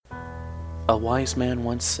A wise man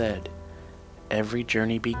once said, "Every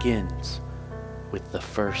journey begins with the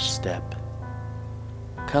first step."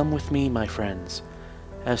 Come with me, my friends,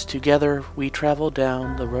 as together we travel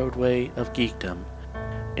down the roadway of geekdom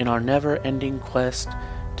in our never-ending quest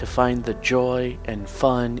to find the joy and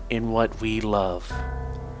fun in what we love.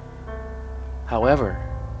 However,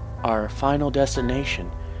 our final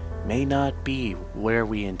destination may not be where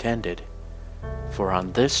we intended, for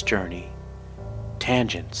on this journey,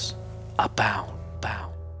 tangents abound.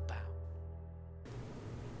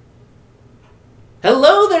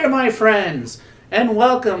 Hello there, my friends, and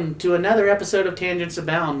welcome to another episode of Tangents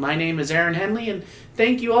Abound. My name is Aaron Henley, and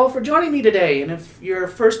thank you all for joining me today. And if you're a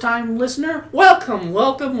first-time listener, welcome.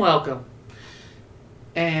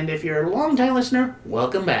 And if you're a long-time listener,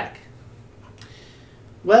 welcome back.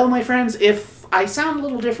 Well, my friends, if I sound a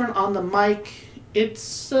little different on the mic,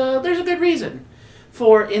 there's a good reason.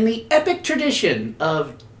 For in the epic tradition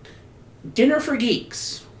of Dinner for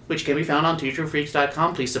Geeks, which can be found on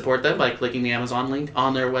twotruefreaks.com. Please support them by clicking the Amazon link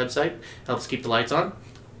on their website. Helps keep the lights on.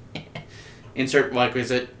 Insert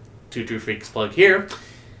requisite Two True Freaks plug here.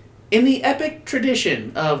 In the epic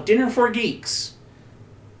tradition of Dinner for Geeks,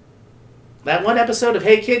 that one episode of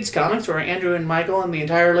Hey Kids Comics where Andrew and Michael and the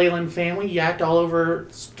entire Leyland family yacked all over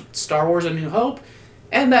Star Wars A New Hope,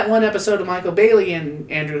 and that one episode of Michael Bailey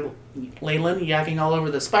and Andrew Leyland yakking all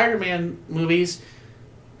over the Spider-Man movies,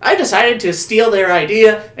 I decided to steal their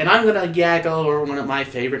idea, and I'm going to yak all over one of my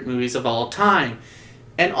favorite movies of all time.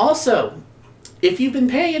 And also, if you've been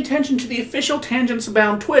paying attention to the official Tangents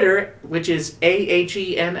Abound Twitter, which is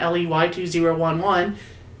AHENLEY2011,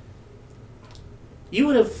 you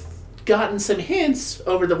would have gotten some hints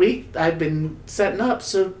over the week I've been setting up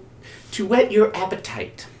to whet your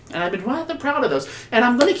appetite. And I've been rather proud of those. And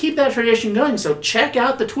I'm going to keep that tradition going, so check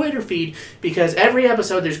out the Twitter feed, because every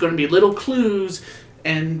episode there's going to be little clues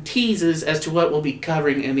and teases as to what we'll be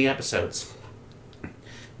covering in the episodes.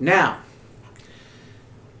 Now,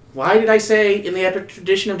 why did I say in the epic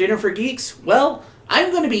tradition of Dinner for Geeks? Well, I'm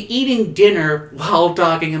going to be eating dinner while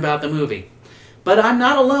talking about the movie. But I'm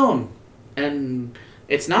not alone. And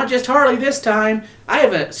it's not just Harley this time. I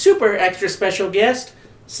have a super extra special guest.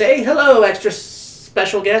 Say hello, extra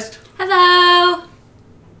special guest. Hello!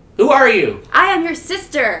 Who are you? I am your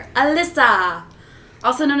sister, Alyssa.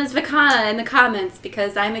 Also known as Vicana in the comments,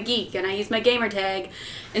 because I'm a geek and I use my gamer tag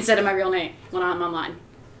instead of my real name when I'm online.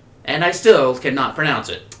 And I still cannot pronounce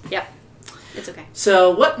it. Yep. It's okay. So,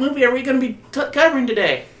 what movie are we going to be covering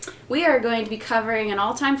today? We are going to be covering an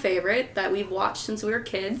all-time favorite that we've watched since we were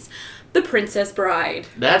kids, The Princess Bride.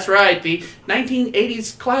 That's right, the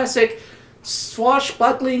 1980s classic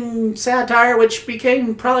swashbuckling satire, which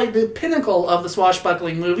became probably the pinnacle of the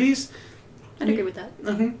swashbuckling movies. I'd agree with that.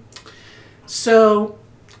 Mm-hmm. So,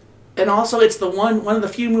 and also it's the one of the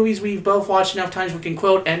few movies we've both watched enough times we can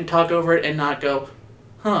quote and talk over it and not go,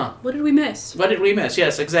 huh. What did we miss? What did we miss?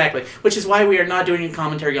 Yes, exactly. Which is why we are not doing a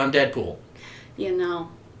commentary on Deadpool. You know.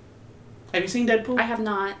 Have you seen Deadpool? I have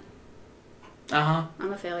not. Uh-huh.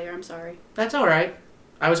 I'm a failure, I'm sorry. That's alright.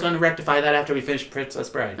 I was going to rectify that after we finished Princess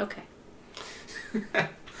Bride. Okay.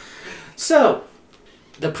 So,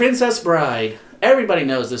 The Princess Bride. Everybody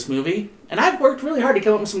knows this movie, and I've worked really hard to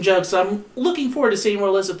come up with some jokes, so I'm looking forward to seeing what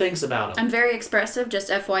Alyssa thinks about them. I'm very expressive, just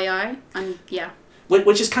FYI. Yeah.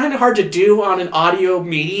 Which is kind of hard to do on an audio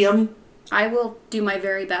medium. I will do my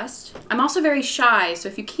very best. I'm also very shy, so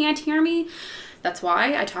if you can't hear me, that's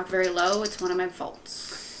why. I talk very low. It's one of my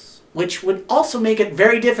faults. Which would also make it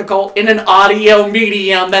very difficult in an audio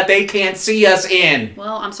medium that they can't see us in.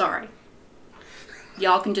 Well, I'm sorry.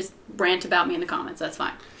 Y'all can just rant about me in the comments. That's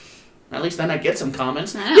fine. At least then I get some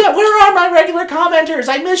comments. I know. Yeah, where are my regular commenters?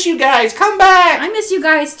 I miss you guys. Come back! I miss you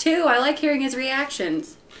guys, too. I like hearing his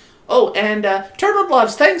reactions. Oh, and Turtle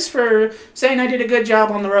Gloves, thanks for saying I did a good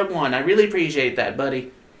job on the Rogue One. I really appreciate that,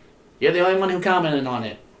 buddy. You're the only one who commented on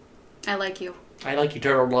it. I like you. I like you,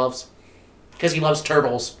 Turtle Gloves. Because he loves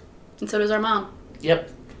turtles. And so does our mom.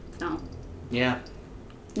 Yep. No. Yeah.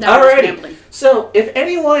 No, Alrighty. So, if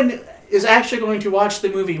anyone is actually going to watch the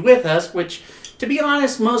movie with us, which, to be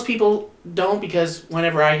honest, most people don't, because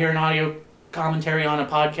whenever I hear an audio commentary on a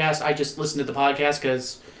podcast, I just listen to the podcast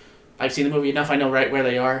because I've seen the movie enough, I know right where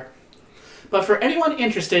they are. But for anyone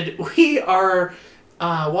interested, we are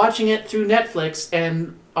watching it through Netflix,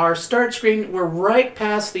 and our start screen, we're right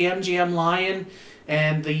past the MGM Lion,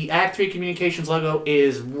 and the Act 3 Communications logo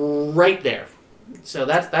is right there. So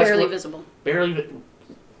that's barely visible. Barely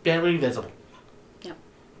visible. Yep.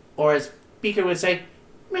 Or as Beaker would say,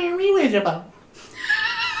 very visible.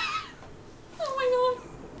 Oh my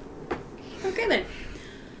god. Okay then.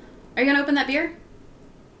 Are you going to open that beer?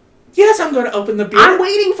 Yes, I'm going to open the beer. I'm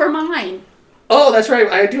waiting for mine. Oh, that's right.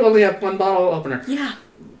 I do only have one bottle opener. Yeah.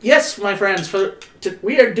 Yes, my friends.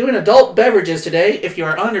 We are doing adult beverages today. If you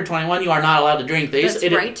are under 21, you are not allowed to drink these.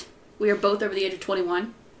 That's right. We are both over the age of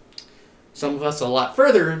 21. Some of us a lot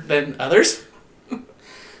further than others.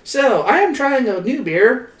 So, I am trying a new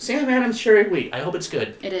beer, Sam Adams Cherry Wheat. I hope it's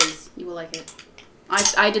good. It is. You will like it.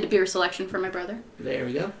 I did a beer selection for my brother. There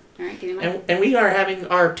we go. All right, give me mine. And we are having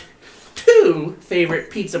our two favorite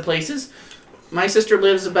pizza places. My sister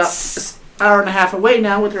lives about an hour and a half away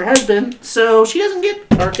now with her husband, so she doesn't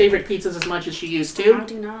get our favorite pizzas as much as she used to. I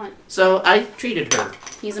do not. So I treated her.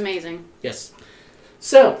 He's amazing. Yes.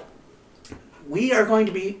 So, we are going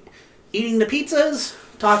to be eating the pizzas,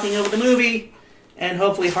 talking over the movie, and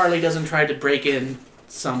hopefully Harley doesn't try to break in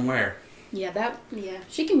somewhere. Yeah,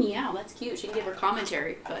 she can meow. That's cute. She can give her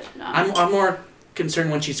commentary, but I'm more concerned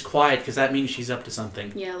when she's quiet because that means she's up to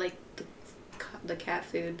something. Yeah, like the cat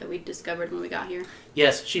food that we discovered when we got here.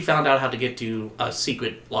 Yes, she found out how to get to a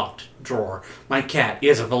secret locked drawer. My cat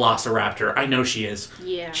is a velociraptor. I know she is.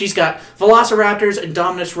 Yeah. She's got velociraptors and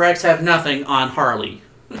Dominus Rex have nothing on Harley.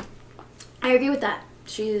 I agree with that.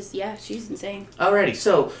 She's insane. Alrighty,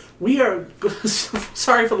 so we are...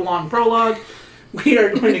 Sorry for the long prologue. We are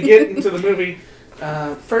going to get into the movie.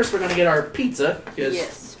 First, we're going to get our pizza. Because,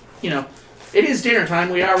 yes. It is dinner time.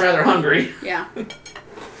 We are rather hungry. Yeah.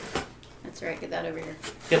 That's right. Get that over here.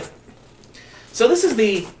 Yep. So this is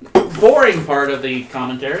the boring part of the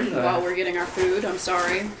commentary. While we're getting our food, I'm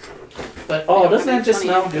sorry. But, doesn't that just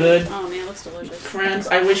smell good? Oh, man, it looks delicious. Friends,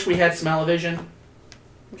 I wish we had smell-o-vision.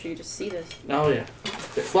 Wish you could just see this. Oh, yeah.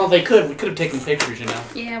 Well, they could. We could have taken pictures,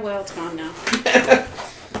 Yeah, well, it's gone now.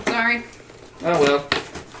 Sorry. Oh, well.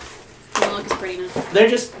 Doesn't look as pretty now. They're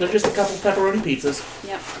just a couple pepperoni pizzas.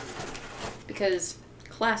 Yep. Because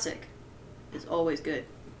classic is always good.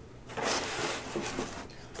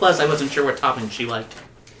 Plus, I wasn't sure what topping she liked.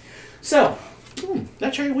 So,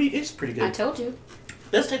 that cherry wheat is pretty good. I told you.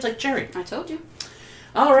 This tastes like cherry. I told you.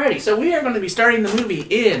 Alrighty, so we are going to be starting the movie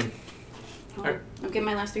in... Oh, I'm getting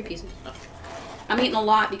my last 3 pieces. I'm eating a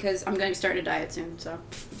lot because I'm going to be starting a diet soon, so...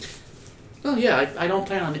 Oh, yeah, I don't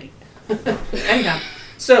plan on eating. Anyhow,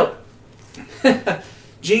 so...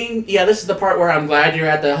 Gene, yeah, this is the part where I'm glad you're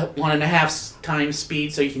at the 1.5 times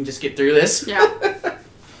speed so you can just get through this. Yeah.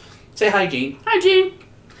 Say hi, Gene. Hi, Gene.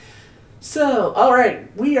 So,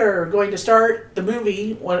 alright, we are going to start the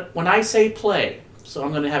movie when I say play. So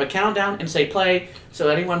I'm going to have a countdown and say play. So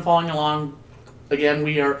anyone following along, again,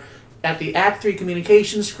 we are at the Act 3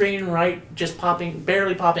 communication screen, right? Just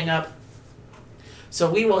barely popping up. So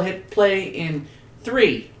we will hit play in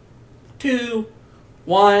 3, 2,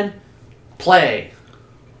 1, play.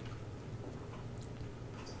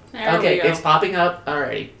 There Okay, we go. it's popping up.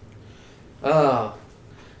 Alrighty. Oh.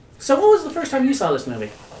 So when was the first time you saw this movie?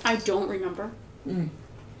 I don't remember.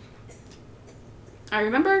 I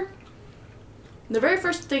remember the very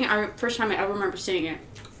first time I ever remember seeing it.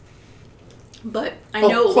 But I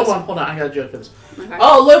know it was... Hold on. I got a joke for this. Okay.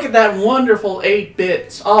 Oh, look at that wonderful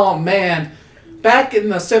 8-bits. Oh, man. Back in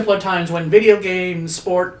the simpler times when video games,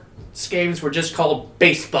 sports games were just called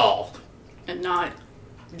baseball. And not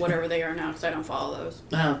whatever they are now, because I don't follow those.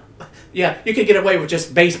 Yeah, you could get away with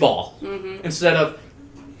just baseball. Mm-hmm. Instead of,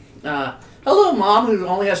 hello, Mom, who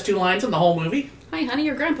only has 2 lines in the whole movie. Hi, honey,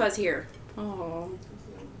 your grandpa's here. Oh.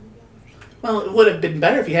 Well, it would have been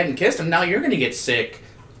better if you hadn't kissed him. Now you're going to get sick.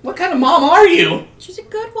 What kind of mom are you? She's a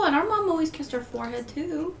good one. Our mom always kissed her forehead,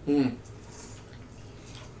 too.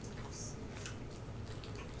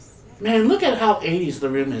 Man, look at how 80s the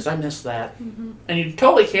room is. I miss that. Mm-hmm. And you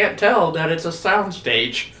totally can't tell that it's a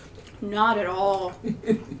soundstage. Not at all.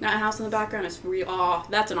 That house in the background is real. Oh,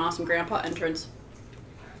 that's an awesome grandpa entrance.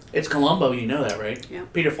 It's Columbo, you know that, right? Yeah.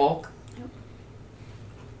 Peter Falk. Yep.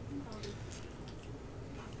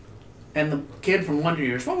 And the kid from Wonder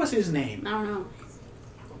Years, what was his name? I don't know.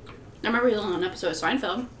 I remember he was on an episode of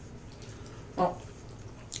Seinfeld. Oh,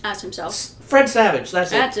 As himself. Fred Savage,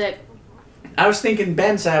 that's it. That's it. I was thinking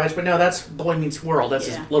Ben Savage, but no, that's Boy Meets World. That's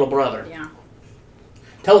Yeah. his little brother. Yeah.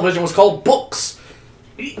 Television was called books.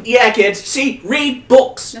 Yeah, kids. See, read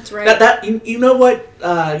books. That's right. You know what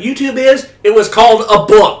YouTube is? It was called a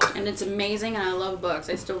book. And it's amazing, and I love books.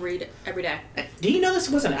 I still read it every day. Do you know this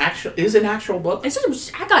was an actual book?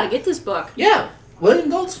 I gotta get this book. Yeah, William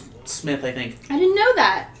Goldsmith, I think. I didn't know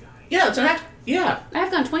that. Yeah, it's an yeah.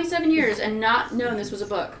 I've gone 27 years and not known this was a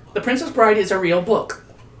book. The Princess Bride is a real book.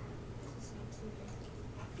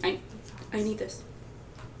 I need this.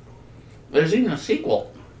 There's even a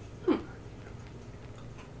sequel.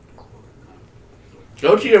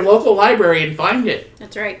 Go to your local library and find it.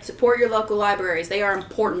 That's right. Support your local libraries. They are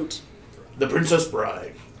important. The Princess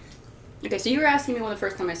Bride. Okay, so you were asking me when the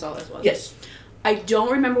first time I saw this was. Yes. I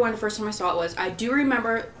don't remember when the first time I saw it was. I do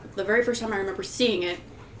remember the very first time I remember seeing it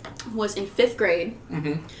was in 5th grade.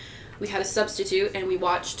 Mm-hmm. We had a substitute and we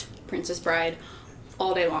watched Princess Bride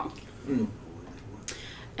all day long. Mm.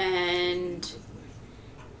 And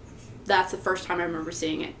that's the first time I remember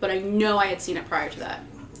seeing it. But I know I had seen it prior to that.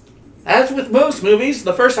 As with most movies,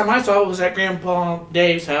 the first time I saw it was at Grandpa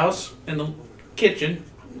Dave's house in the kitchen,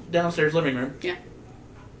 downstairs living room. Yeah.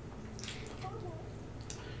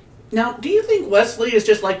 Now, do you think Wesley is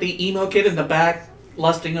just like the emo kid in the back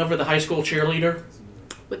lusting over the high school cheerleader?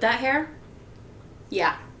 With that hair?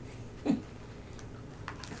 Yeah.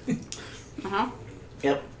 Uh-huh.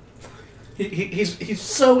 Yep. He's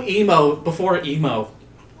so emo before emo.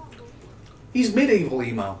 He's medieval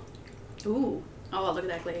emo. Ooh. Oh, look at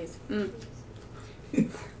that glaze. Mm.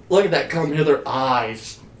 Look at that come hither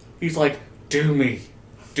eyes. He's like, do me.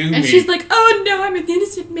 Do me. And she's like, oh no, I'm an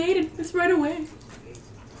innocent maiden. Let's run away.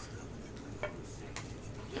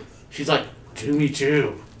 She's like, do me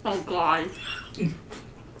too. Oh god.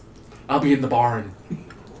 I'll be in the barn.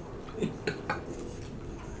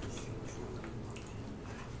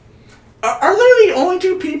 Are they the only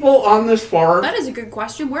two people on this farm? That is a good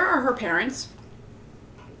question. Where are her parents?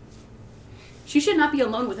 She should not be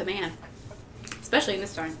alone with a man. Especially in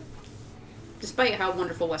this time. Despite how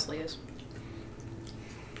wonderful Wesley is.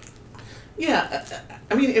 Yeah,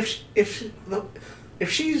 I mean, if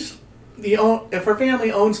her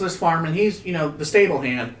family owns this farm and he's, the stable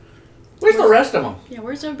hand, where's the rest of them? Yeah,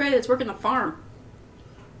 where's everybody that's working the farm?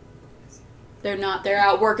 They're not. They're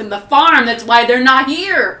out working the farm. That's why they're not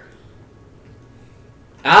here.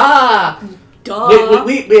 Ah! Duh.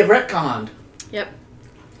 We have retconned. Yep.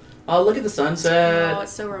 Oh, look at the sunset. Oh,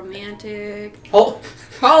 it's so romantic. Hold it.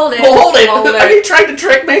 Hold it. Hold Are it. you trying to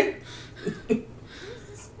trick me?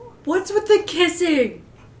 What's with the kissing?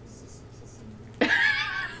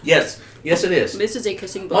 Yes, it is. This is a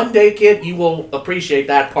kissing book. One day, kid, you will appreciate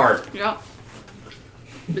that part. Yep.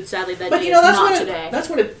 But sadly, that But day is not that's today. that's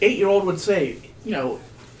what an 8-year-old would say.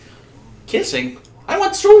 Kissing. I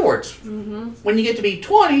want swords. Mm-hmm. When you get to be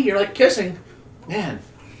 20, you're like kissing. Man.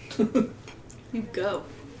 You go.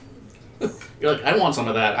 You're like, I want some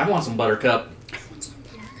of that. I want some buttercup.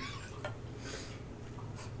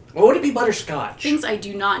 Or would it be butterscotch? Things I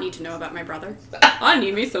do not need to know about my brother. I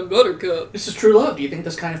need me some buttercup. This is true love. Do you think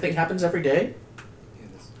this kind of thing happens every day?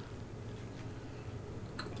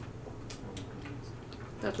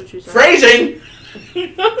 That's what you said. Phrasing!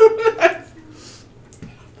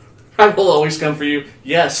 I will always come for you.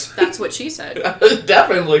 Yes. That's what she said.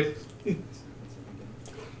 Definitely.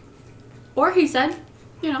 Or he said,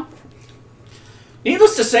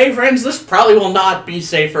 Needless to say, friends, this probably will not be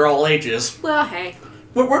safe for all ages. Well, hey.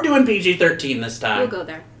 We're doing PG-13 this time. We'll go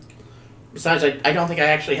there. Besides, I don't think I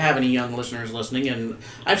actually have any young listeners listening, and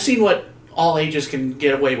I've seen what all ages can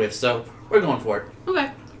get away with, so we're going for it.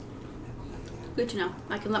 Okay. Good to know.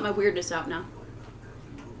 I can let my weirdness out now.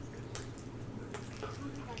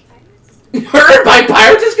 Murdered by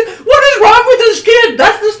pirates? What is wrong with this kid?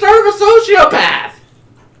 That's the start of a sociopath!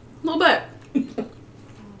 A little bit.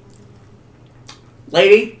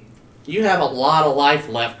 Lady, you have a lot of life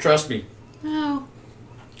left, trust me. No.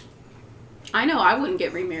 I know I wouldn't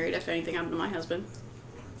get remarried if anything happened to my husband.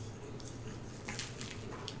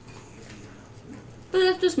 But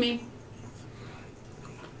that's just me.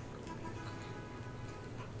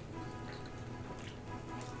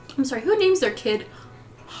 I'm sorry, who names their kid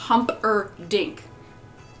Humperdinck?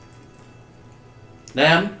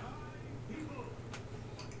 Them?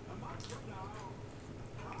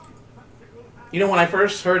 When I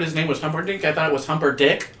first heard his name was Humperdinck, I thought it was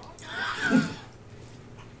Humperdick.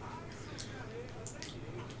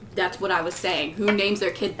 That's what I was saying. Who names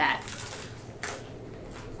their kid that?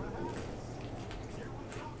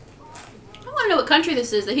 I want to know what country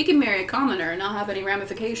this is that he can marry a commoner and not have any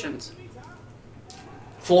ramifications.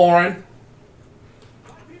 Florin.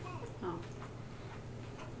 Oh.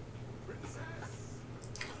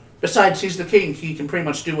 Besides, he's the king. He can pretty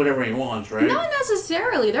much do whatever he wants, right? Not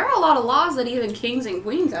necessarily. There are a lot of laws that even kings and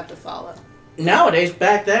queens have to follow. Nowadays,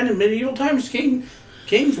 back then in medieval times,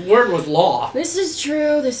 king's word was law. This is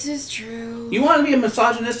true. This is true. You want to be a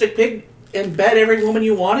misogynistic pig and bed every woman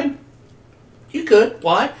you wanted? You could.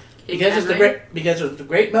 Why? Because as the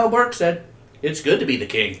great Mel Burke said, it's good to be the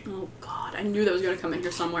king. Oh God, I knew that was going to come in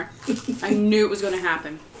here somewhere. I knew it was going to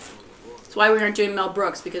happen. That's why we aren't doing Mel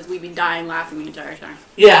Brooks, because we'd be dying laughing the entire time.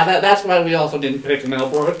 Yeah, that's why we also didn't pick Mel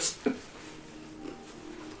Brooks.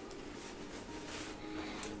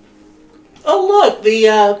 Oh look, the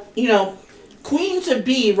Queen to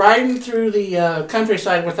be riding through the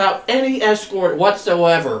countryside without any escort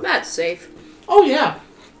whatsoever. That's safe. Oh, yeah.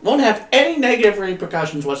 Won't have any negative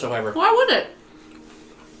repercussions whatsoever. Why would it?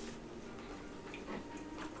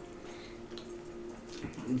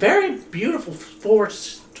 Very beautiful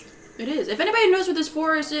forest. It is. If anybody knows where this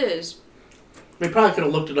forest is. We probably could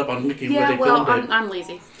have looked it up on Wiki where Yeah, they well, filmed it. I'm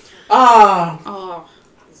lazy. Ah, Oh.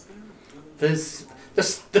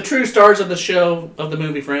 the true stars of the show, of the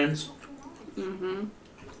movie Friends. Mm-hmm.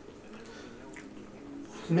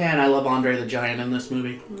 Man, I love Andre the Giant in this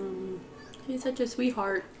movie. He's such a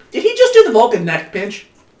sweetheart. Did he just do the Vulcan neck pinch?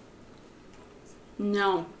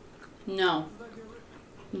 No.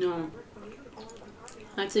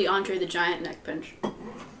 That's the Andre the Giant neck pinch.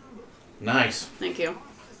 Nice. Thank you.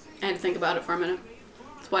 I had to think about it for a minute.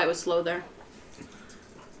 That's why it was slow there.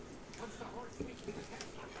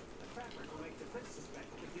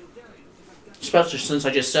 Especially since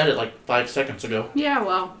I just said it like 5 seconds ago. Yeah,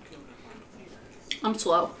 well. I'm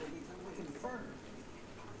slow.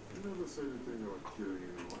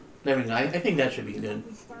 There we go. I think that should be good.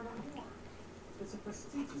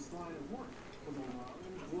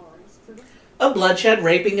 Of bloodshed,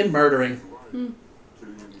 raping, and murdering.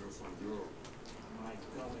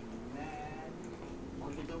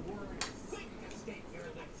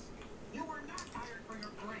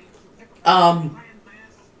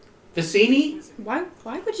 Vicini? Why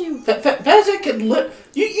would you... Fezzik can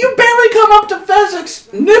you barely come up to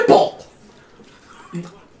Fezzik's nipple!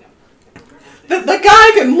 The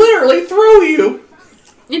guy can literally throw you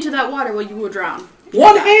into that water while you will drown.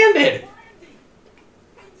 one-handed!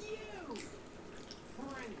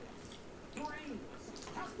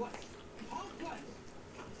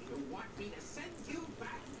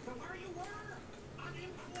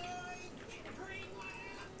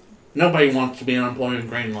 Nobody wants to be unemployed in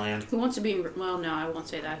Greenland. Who wants to be in... Well, no, I won't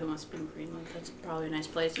say that. Who wants to be in Greenland? That's probably a nice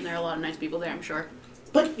place, and there are a lot of nice people there, I'm sure.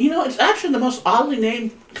 But, you know, it's actually the most oddly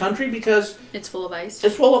named country because It's full of ice.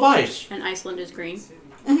 it's full of ice. And Iceland is green.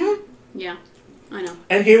 Mm-hmm. Yeah, I know.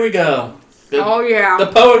 And here we go. Yeah.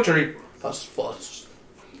 The poetry. Fuss, fuss.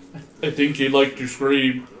 I think he'd like to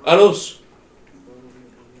scream at us.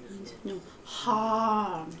 No.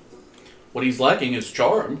 Ha. What he's lacking is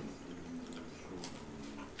charm.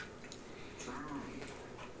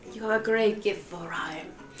 You have a great gift for rhyme.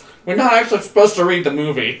 We're not actually supposed to read the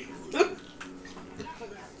movie.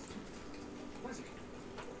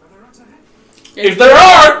 If there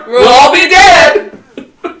are, we'll all be dead!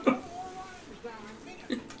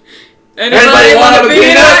 Anybody want a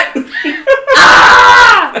peanut?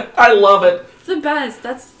 Ah! I love it. It's the best.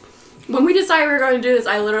 That's... When we decided we were going to do this,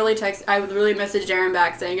 I would literally message Darren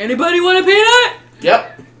back saying, anybody want a peanut?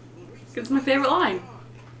 Yep. It's my favorite line.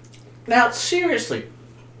 Now, seriously.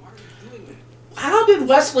 How did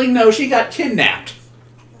Wesley know she got kidnapped?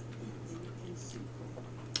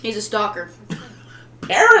 He's a stalker.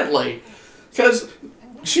 Apparently. Because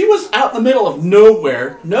she was out in the middle of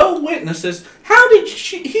nowhere, no witnesses. How did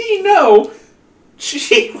he know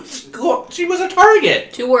she was a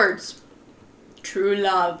target? 2 words. True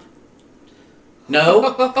love.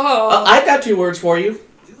 No. I got 2 words for you.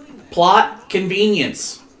 Plot,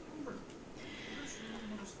 convenience.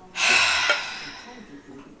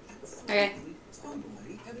 Okay.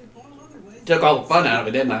 Took all the fun out of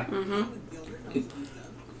it, didn't I? Mm-hmm.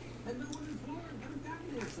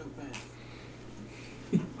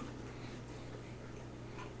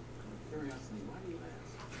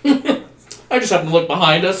 I just happened to look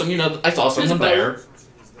behind us, and I saw something there.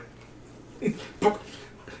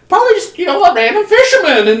 Probably just a random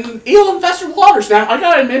fisherman in eel-infested waters. Now I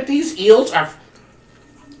gotta admit, these eels are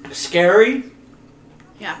scary.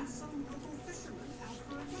 Yeah.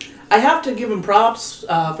 I have to give them props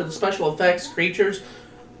for the special effects creatures,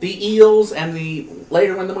 the eels, and the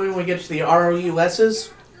later in the movie when we get to the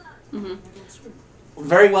ROUSs. Mm-hmm.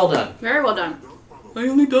 Very well done. Very well done. I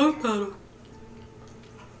only dog paddle.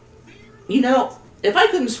 If I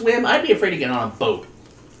couldn't swim, I'd be afraid to get on a boat.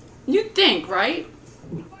 You'd think, right?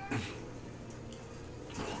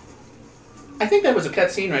 I think that was a cut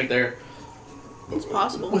scene right there. It's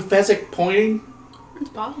possible. With Fezzik pointing. It's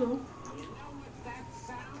possible.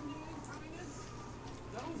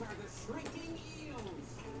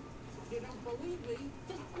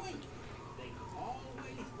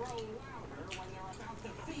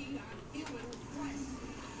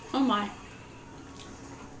 Oh my.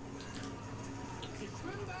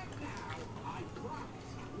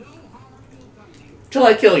 Till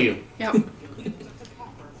I kill you. Yep.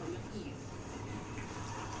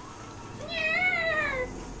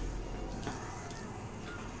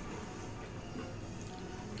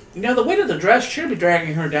 The weight of the dress should be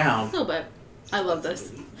dragging her A down. little bit. I love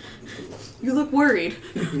this. You look worried.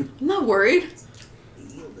 I'm not worried.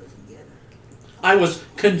 I was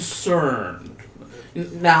concerned.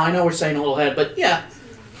 Now, I know we're saying a little ahead, but yeah.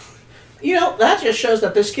 You know, that just shows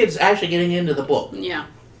that this kid's actually getting into the book. Yeah.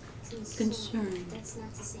 Concerned. That's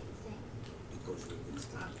not the same thing.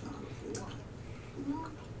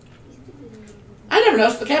 I never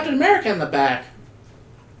noticed the Captain America in the back.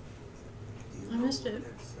 I missed it.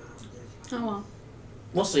 Oh well.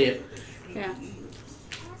 We'll see it. Yeah.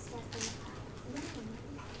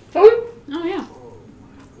 Oh, Oh yeah.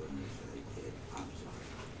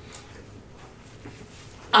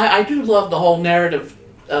 I do love the whole narrative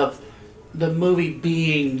of the movie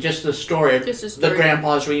being just a story. Just a story. The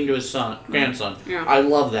grandpa's reading to his grandson. Yeah. I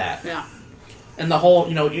love that. Yeah. And the whole,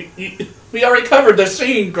 we already covered the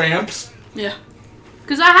scene, Gramps. Yeah.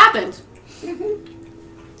 Because that happened.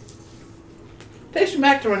 Takes me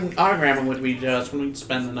back to when our grandma would read to us when we'd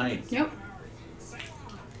spend the night. Yep.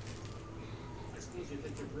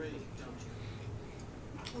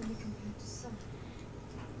 Only compared to some.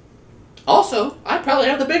 Also, I probably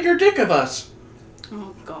have the bigger dick of us.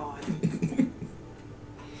 Oh God.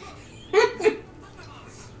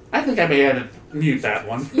 I think I may have to mute that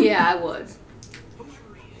one. Yeah, I would.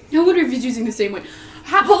 I wonder if he's using the same one.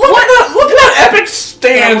 But look at that epic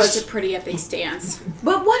That was a stance! pretty epic stance.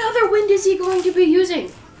 But what other wind is he going to be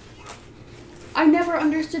using? I never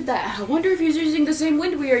understood that. I wonder if he's using the same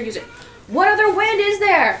wind we are using. What other wind is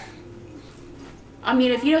there? I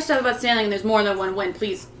mean, if you know stuff about sailing and there's more than one wind,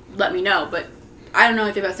 please let me know. But I don't know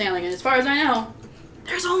anything about sailing, and as far as I know,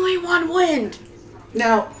 there's only one wind.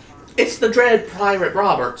 Now, it's the dread Pirate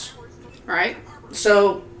Roberts. Right?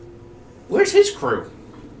 So, where's his crew?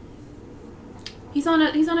 He's on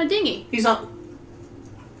a dinghy. He's on...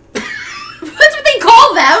 That's what they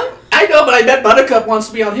call them. I know, but I bet Buttercup wants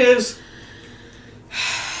to be on his.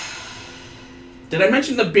 Did I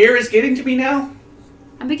mention the beer is getting to me now?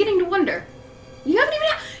 I'm beginning to wonder. You haven't even.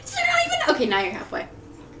 You're not even. Okay, now you're halfway.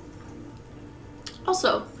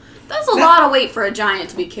 Also, that's a lot of weight for a giant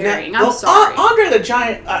to be carrying. I'm sorry. Andre the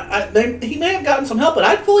Giant, he may have gotten some help, but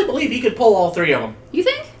I fully believe he could pull all three of them. You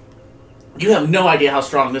think? You have no idea how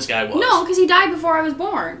strong this guy was. No, because he died before I was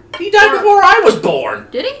born. He died before I was born.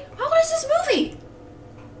 Did he? How old is this movie?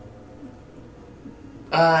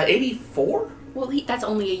 84? Well, that's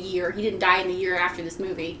only a year. He didn't die in the year after this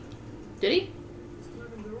movie. Did he?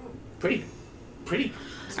 Pretty.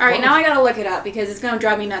 All right, now I gotta look it up because it's gonna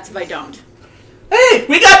drive me nuts if I don't. Hey,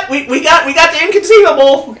 we got the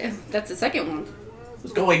inconceivable. That's the second one.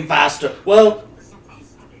 It's going faster. Well,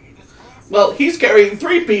 he's carrying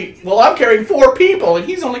 3 people. Well, I'm carrying 4 people, and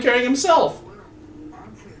he's only carrying himself.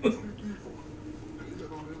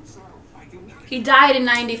 He died in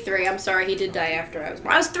 '93. I'm sorry, he did die after I was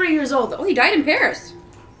born. I was 3 years old. Oh, he died in Paris.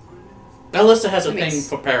 Alyssa has a That thing makes-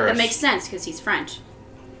 for Paris. That makes sense because he's French.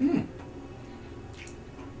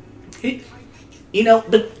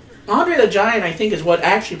 But Andre the Giant, I think, is what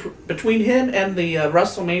actually, between him and the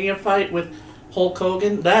WrestleMania fight with Hulk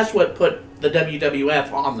Hogan, that's what put the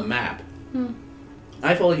WWF on the map.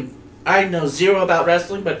 I know zero about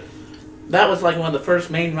wrestling, but that was like one of the first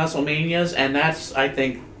main WrestleManias, and that's, I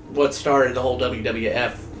think, what started the whole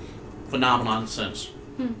WWF phenomenon since.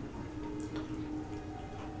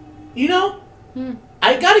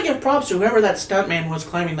 I gotta give props to whoever that stuntman was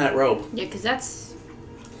climbing that rope. Yeah, because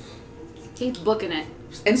he's booking it.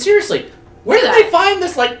 And seriously, where did they find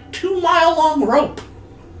this, 2-mile long rope?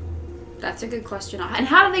 That's a good question. And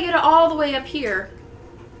how did they get it all the way up here?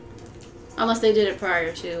 Unless they did it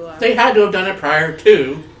prior to... They had to have done it prior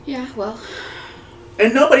to. Yeah, well...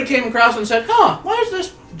 And nobody came across and said, why is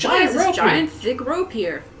this giant rope giant thick rope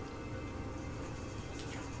here?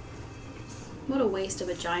 What a waste of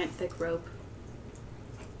a giant thick rope.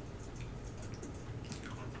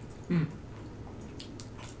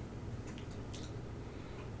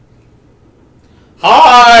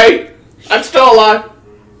 Hi! I'm still alive.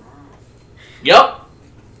 Yup.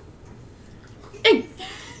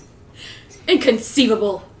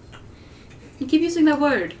 Inconceivable. You keep using that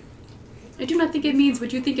word. I do not think it means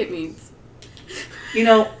what you think it means.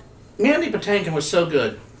 Mandy Patinkin was so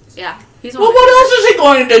good. Yeah, he's Well, what else is he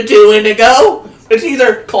going to do, Indigo? It's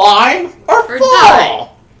either climb or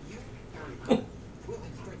fall.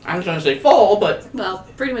 I was going to say fall, but... Well,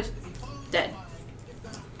 pretty much dead.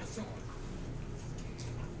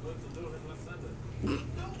 The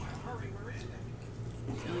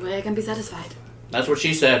only way I can be satisfied. That's what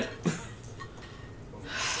she said.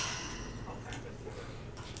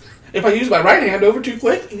 If I use my right hand over too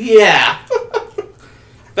quick, yeah.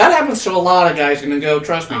 That happens to a lot of guys, Indigo,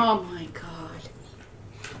 trust me. Oh my god.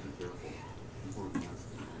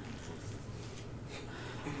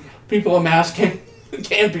 people in masks can't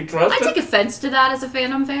be I trusted. take offense to that as a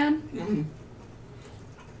Phantom fan,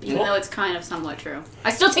 even Well- though it's kind of somewhat true.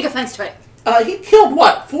 I still take offense to it. He killed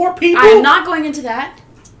what? 4 people? I am not going into that.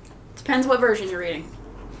 Depends what version you're reading.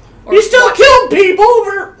 Or He still watching. killed people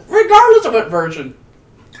regardless of what version.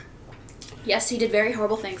 Yes, he did very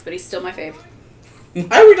horrible things, but he's still my fave.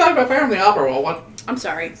 How are we talking about Family Opera? Well, what? I'm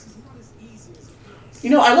sorry. You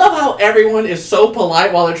know, I love how everyone is so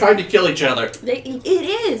polite while they're trying to kill each other. It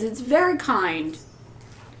is. It's very kind.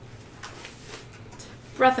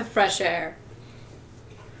 Breath of fresh air.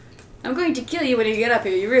 I'm going to kill you when you get up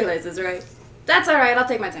here. You realize this, right? That's all right. I'll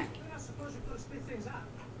take my time. I suppose you could have split things up.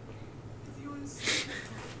 If you insist,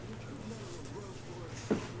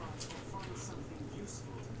 you could find something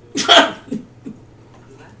useful to do.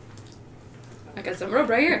 I got some rope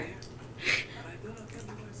right here. But I do not tell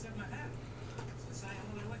you what I said in my head. Since I am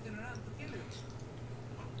only waiting around to kill you.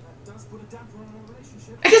 That does put a damper on our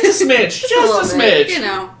relationship. Just a smidge. Just a little bit, smidge. You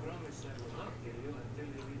know. Promise I will not kill you until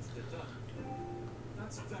you reach the top.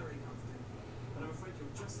 That's very comforting. But I'm afraid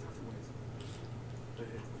you'll just have to wait.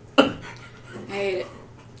 I hate it.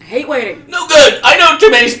 I hate waiting. No good. I know too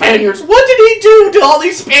many Spaniards. What did he do to all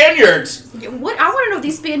these Spaniards? What? I want to know what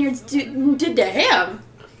these Spaniards did to him.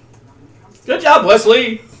 Good job,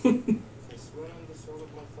 Wesley. I swear on the soul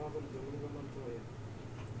of my father, Domingo Montoya.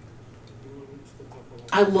 You will reach the top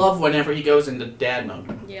of I love whenever he goes into dad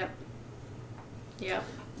mode. Yep. Yep.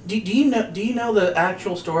 Do you know the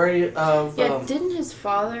actual story of? Yeah. Didn't his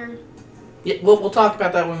father? Yeah, we'll talk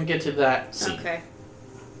about that when we get to that scene. Okay.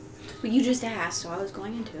 Well, you just asked, so I was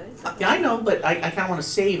going into it. Yeah, I know, but I kind of want to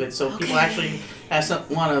save it so people actually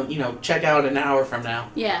want to check out an hour from now.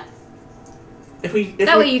 Yeah. If we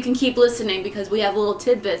That way you can keep listening because we have little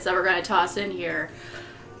tidbits that we're going to toss in here.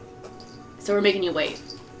 So we're making you wait.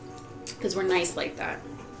 Because we're nice like that.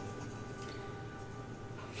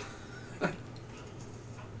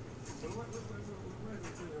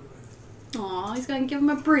 Aw, he's going to give him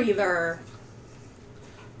a breather.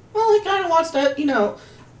 Well, he kind of wants to,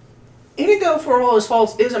 Inigo, for all his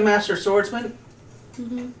faults, is a master swordsman.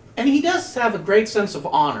 Mm-hmm. And he does have a great sense of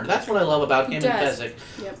honor. That's what I love about him and does. Fezzik.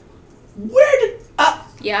 Yep.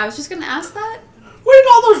 Yeah, I was just going to ask that. Where did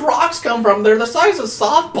all those rocks come from? They're the size of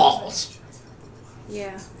softballs.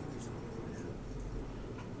 Yeah.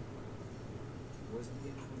 Wasn't the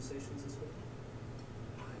conversations this way?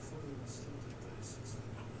 I thought he was asleep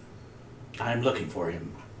at I'm looking for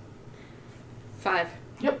him. 5.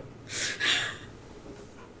 Yep.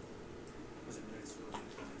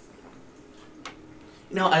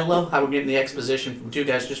 I love how we're getting the exposition from two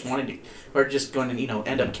guys just wanting to, or just going to,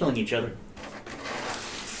 end up killing each other.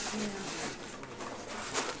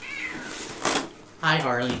 Hi,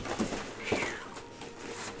 Harley.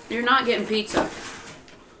 You're not getting pizza.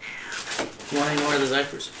 You want any more of the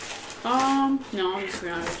Zyphers? No, I'm just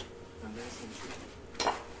being honest.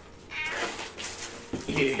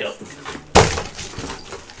 Here you go.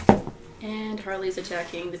 And Harley's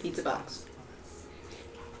attacking the pizza box.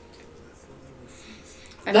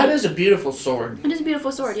 That is a beautiful sword. It is a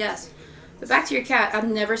beautiful sword, yes. But back to your cat. I've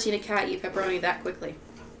never seen a cat eat pepperoni that quickly.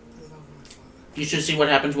 You should see what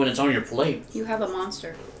happens when it's on your plate. You have a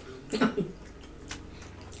monster.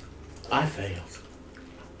 I failed.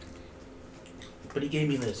 But he gave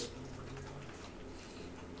me this.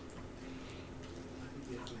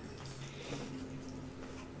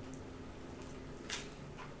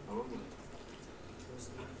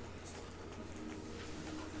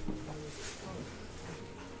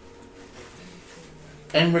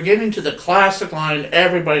 And we're getting to the classic line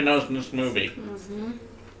everybody knows in this movie. Mm-hmm.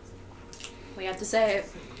 We have to say it.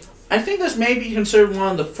 I think this may be considered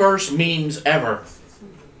one of the first memes ever.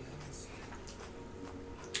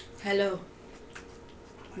 Hello.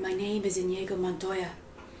 My name is Inigo Montoya.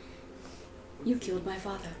 You killed my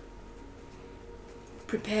father.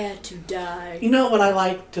 Prepare to die. You know what I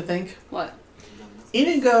like to think? What?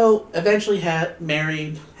 Inigo eventually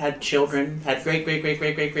married, had children, had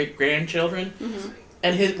great grandchildren, Mm-hmm.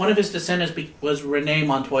 and one of his descendants was Rene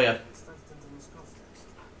Montoya.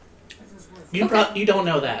 You don't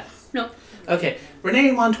know that. No. Okay,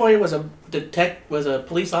 Rene Montoya was a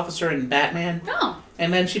police officer in Batman, Oh.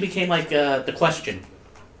 and then she became like the Question,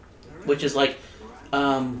 which is like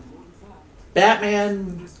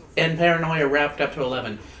Batman and Paranoia wrapped up to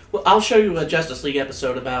 11. Well, I'll show you a Justice League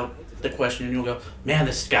episode about the Question, and you'll go, man,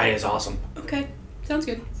 this guy is awesome. Okay. Sounds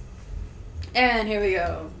good. And here we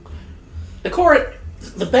go.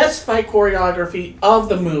 The best fight choreography of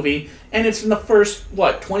the movie, and it's in the first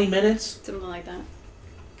 20 minutes. Something like that.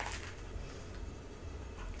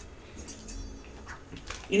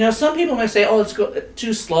 Some people might say, "Oh, it's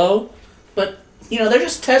too slow," but You know, they're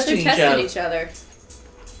just testing They're each testing other. each other.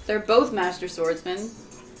 They're both master swordsmen,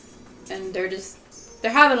 and they're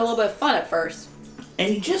having a little bit of fun at first.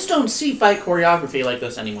 And you just don't see fight choreography like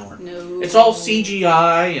this anymore. No, It's all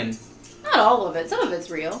CGI and... Not all of it. Some of it's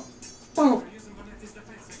real. Well,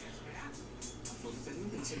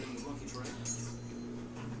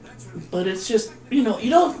 but it's just, you know, you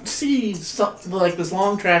don't see something like this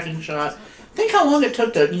long tracking shot. Think how long it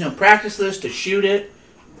took to, you know, practice this, to shoot it.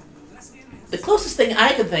 The closest thing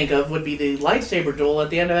I could think of would be the lightsaber duel at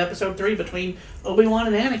the end of episode 3 between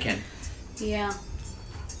Obi-Wan and Anakin. Yeah.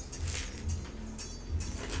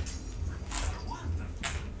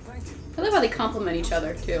 I love how they complement each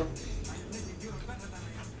other too.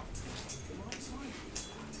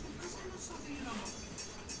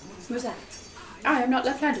 Who's that? I am not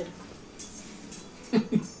left-handed.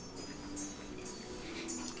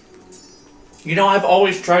 You know, I've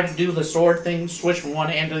always tried to do the sword thing, switch from one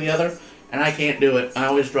hand to the other, and I can't do it. I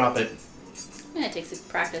always drop it. Yeah, it takes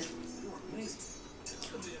practice.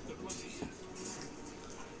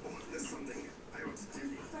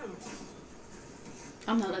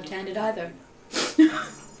 I'm not left-handed either.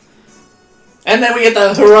 And then we get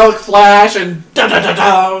the heroic flash and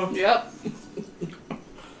da-da-da-da! Yep.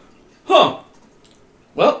 Huh.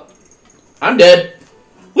 Well, I'm dead.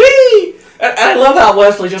 Whee! And I love how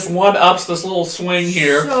Wesley just one-ups this little swing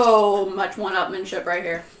here. So much one-upmanship right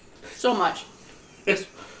here. So much. It's,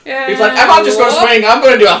 Yeah. he's like, I'm not just going to swing, I'm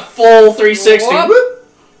going to do a full 360. Whoop. Whoop.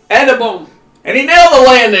 And a Boom. And he nailed the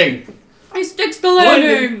landing. He sticks the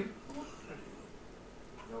landing.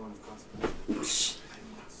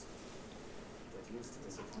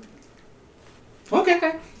 Okay.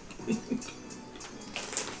 Okay.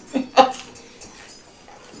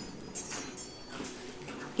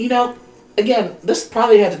 You know, again, this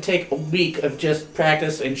probably had to take a week of just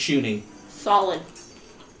practice and shooting. Solid.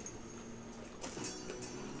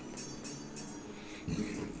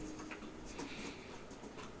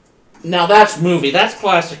 Now that's movie. That's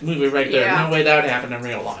classic movie right there. Yeah. No way that would happen in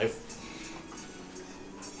real life.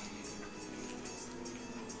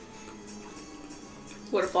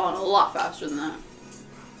 Would have fallen a lot faster than that.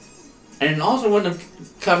 And it also wouldn't have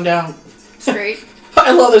come down. Straight.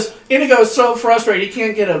 I love this. Inigo is so frustrated. He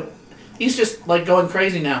can't get a... He's just like going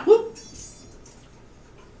crazy now. Whoop.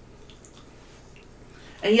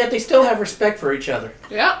 And yet they still have respect for each other.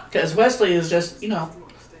 Yep. Because Wesley is just, you know...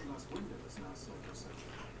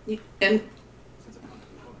 And...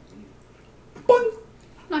 Boing.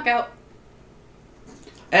 Knockout.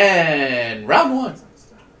 And round 1.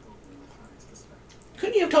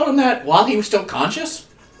 Couldn't you have told him that while he was still conscious?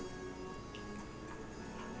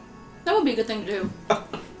 That would be a good thing to do.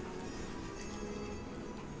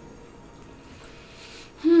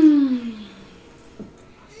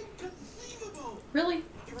 Really?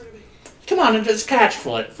 Come on and just catch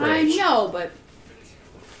foot first. I know, but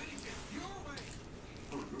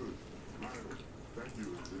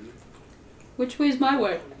which way's my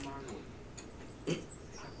way?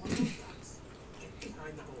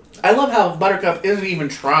 I love how Buttercup isn't even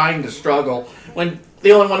trying to struggle when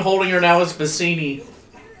the only one holding her now is Vicini.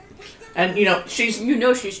 And, you know, she's... You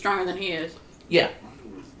know she's stronger than he is. Yeah.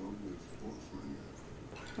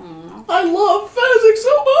 Aww. I love Fezzik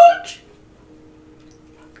so much!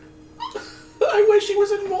 I wish he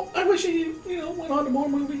was in more... I wish he, you know, went on to more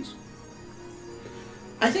movies.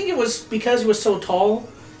 I think it was because he was so tall.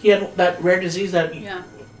 He had that rare disease that... Yeah.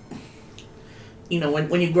 You know,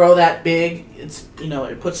 when you grow that big, it's, you know,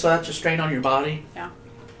 it puts such a strain on your body. Yeah.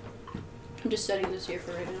 I'm just setting this here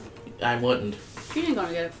for right now. I wouldn't. You didn't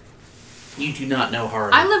gonna get it. You do not know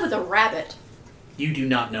Harley. I live with a rabbit. You do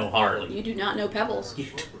not know Harley. You do not know Pebbles. You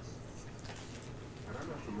So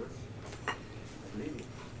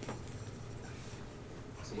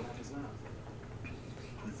what happens now?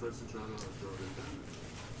 You face each other as though they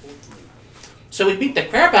damage. So we beat the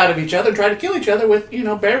crap out of each other and try to kill each other with, you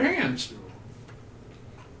know, bare hands.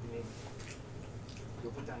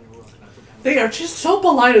 You'll put down your rock and I'll put down They are just so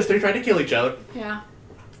polite as they try to kill each other. Yeah.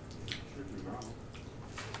 tricky now.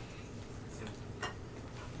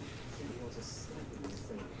 You'll just snap it in his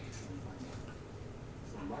face.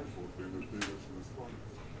 Some life force being as big as she was funny.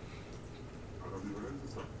 I don't even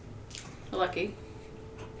understand. Lucky.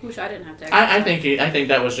 Wish I didn't have to. I think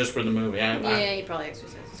that was just for the movie. Yeah, he probably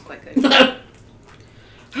exercises quite good.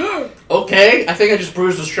 Okay, I think I just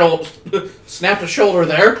bruised his shoulder, snapped a shoulder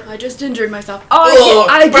there. I just injured myself. Oh,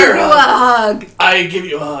 I give bear you a hug. hug. I give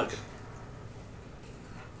you a hug.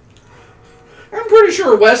 I'm pretty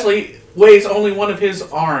sure Wesley weighs only one of his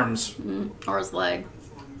arms. Or his leg.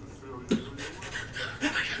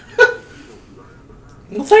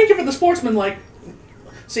 Well, thank you for the sportsman. Like,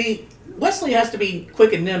 see, Wesley has to be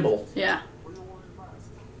quick and nimble. Yeah. What do you want in mask?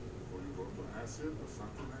 Or you going to acid or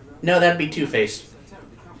something like that? No, that'd be Two-Face.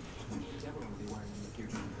 Definitely wearing in the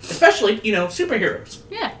future. Especially, superheroes.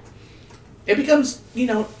 Yeah. It becomes,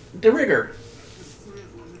 de rigueur. This phrase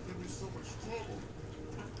will give me so much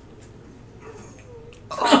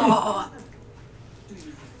trouble.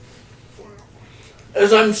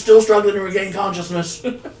 As I'm still struggling to regain consciousness.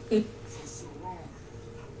 This is so wrong.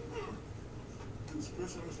 The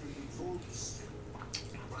specialist in focus.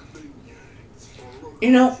 Like they gangs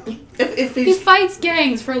or if He he's... fights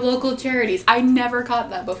gangs for local charities. I never caught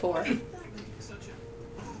that before.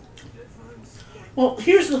 Well,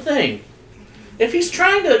 here's the thing. If he's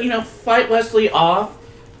trying to, fight Wesley off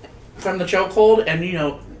from the chokehold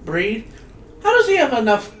and, breathe, how does he have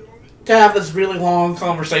enough to have this really long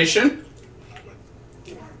conversation?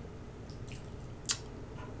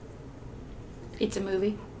 It's a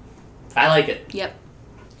movie. I like it. Yep.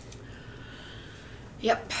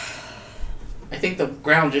 Yep. I think the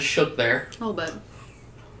ground just shook there. A little bit.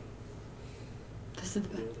 This is the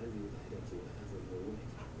best.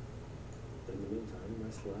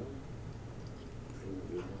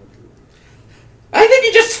 I think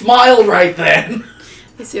he just smiled right then.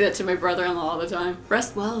 I say that to my brother-in-law all the time.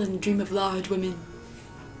 Rest well and dream of large women.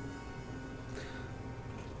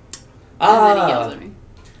 And then he yells at me.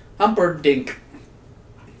 Humperdinck.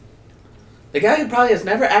 The guy who probably has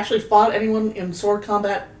never actually fought anyone in sword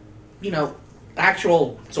combat,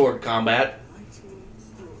 actual sword combat.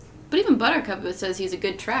 But even Buttercup says he's a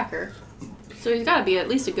good tracker. So he's got to be at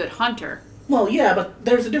least a good hunter. Well, yeah, but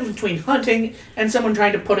there's a difference between hunting and someone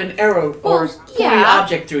trying to put an arrow or Well, pointy yeah.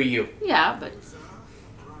 object through you. Yeah, but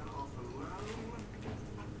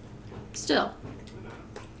still.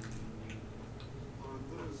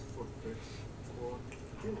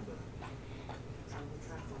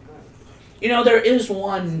 There is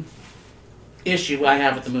one issue I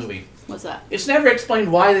have with the movie. What's that? It's never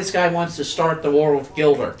explained why this guy wants to start the war with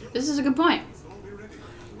Gilder. This is a good point.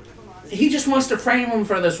 He just wants to frame him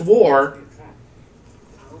for this war.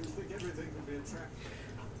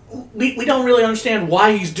 We don't really understand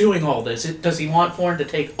why he's doing all this. Does he want Thorn to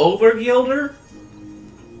take over Gilder?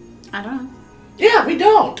 I don't know. Yeah, we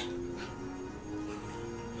don't.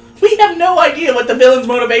 We have no idea what the villain's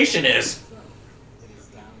motivation is.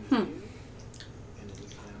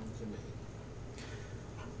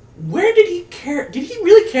 Where did he carry? Did he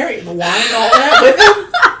really carry the wine and all that with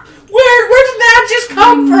him? Where did that just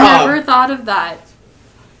come from? Never thought of that.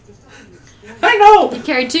 I know. He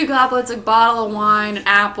carried 2 goblets, a bottle of wine, an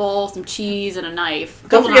apple, some cheese, and a knife.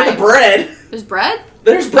 Don't forget the bread. There's bread?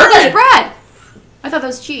 There's No, bread. there's bread! I thought that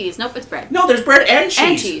was cheese. Nope, it's bread. No, there's bread and cheese.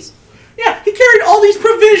 And cheese. Yeah, he carried all these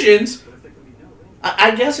provisions.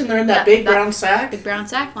 I guess they're in that big brown sack. Big brown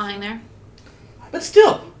sack lying there. But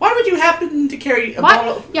still, why would you happen to carry a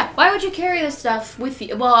bottle? Yeah, why would you carry this stuff with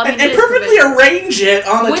you? Well, I mean, And it is perfectly provision. arrange it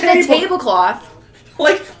on the with table. a tablecloth.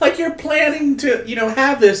 Like you're planning to,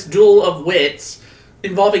 have this duel of wits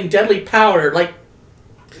involving deadly powder. Like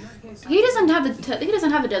He doesn't have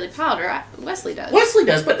the deadly powder. Wesley does. Wesley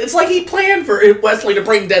does, but it's like he planned for Wesley to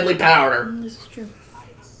bring deadly powder. This is true.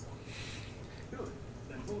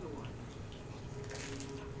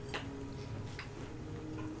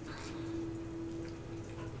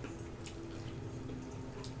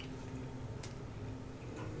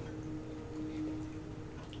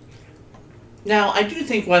 Now, I do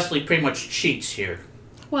think Wesley pretty much cheats here.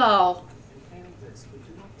 Well,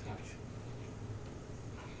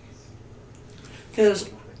 Because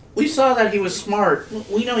we saw that he was smart.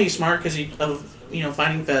 We know he's smart because of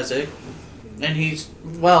finding Fezzik. And he's,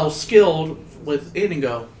 skilled with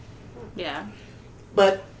Inigo. yeah.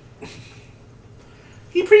 But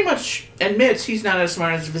he pretty much admits he's not as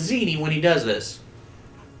smart as Vizzini when he does this.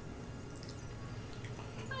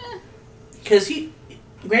 Because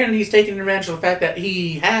granted, he's taking advantage of the fact that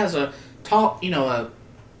he has a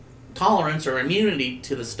tolerance or immunity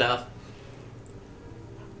to the stuff.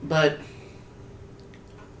 But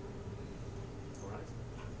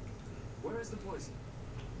Where is the poison?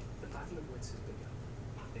 The battle of wits has begun.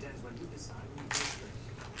 It ends when you decide who will drink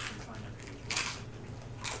and find out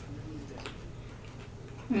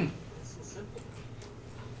who is. It's so simple.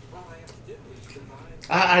 All I have to do is divide.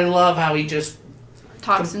 I love how he just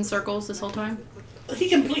Talks in circles this whole time. he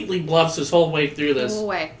completely bluffs his whole way through this, Go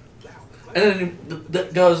away. and then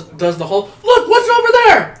does the whole look what's over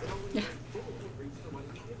there. Yeah.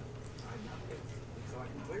 So I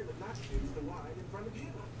can clearly not choose the wine in front of you.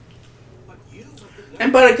 But you have been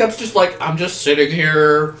And Buttercup's just like, I'm just sitting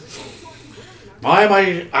here. Why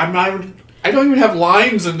am I don't even have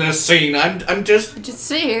lines in this scene. I'm just Just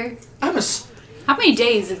sit here. I'm a How many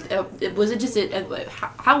days was it? Just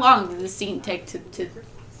how long did this scene take to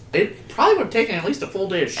It probably would have taken at least a full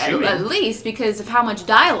day of shooting. at least because of how much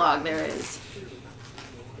dialogue there is.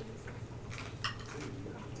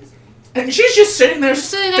 And she's just sitting there, Just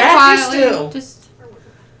sitting there statue quietly, still. just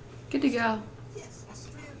good to go. Yes,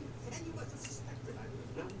 Australia, and you must have suspected I would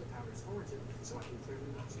have known the powder's origin, so I can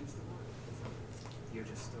clearly not choose the word. You're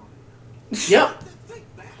just stoning. Yep. Think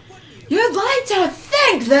that, wouldn't you? You'd like to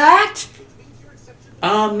think that.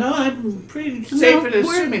 No, I'm pretty safe in we're-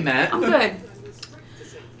 assuming that. I'm good.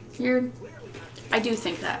 I do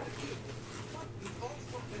think that.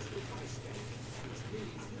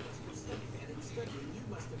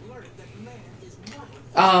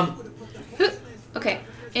 Okay.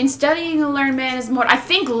 In studying to learn man is mortal. I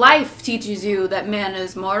think life teaches you that man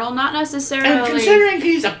is mortal, not necessarily. And considering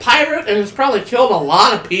he's a pirate and has probably killed a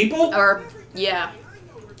lot of people, Or yeah.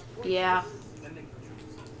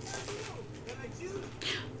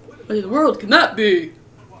 The world cannot be.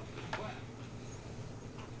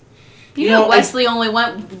 You know, Wesley only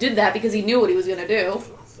did that because he knew what he was gonna do.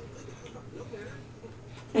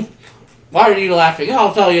 why are you laughing?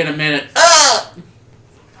 I'll tell you in a minute.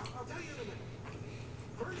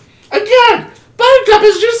 Again, Buttercup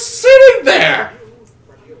is just sitting there.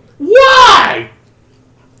 Why?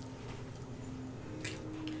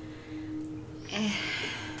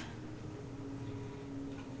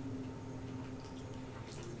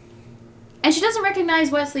 And she doesn't recognize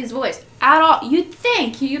Wesley's voice at all. You'd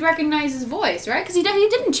think you'd recognize his voice, right? Because he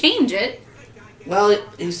didn't change it. Well,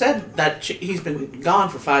 he said that he's been gone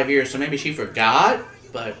for 5 years, so maybe she forgot.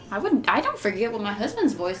 But I don't forget what my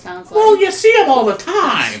husband's voice sounds like. well, you see him all the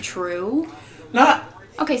time. That's true. Not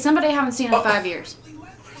Okay, somebody I haven't seen in 5 years.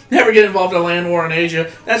 never get involved in a land war in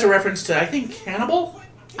Asia. That's a reference to, I think, Hannibal.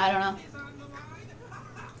 I don't know.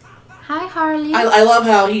 Hi, Harley. I love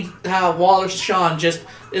how Wallace Shawn just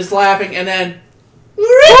is laughing and then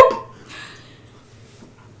whoop!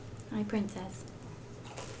 Hi, princess.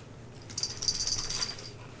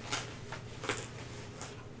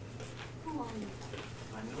 Who are you?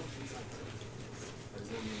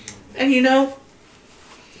 And you know,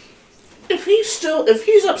 if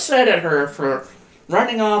he's upset at her for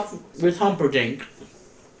running off with Humperdinck,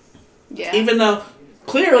 Yeah. even though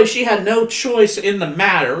clearly she had no choice in the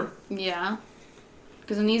matter. Yeah.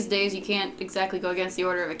 Because in these days, you can't exactly go against the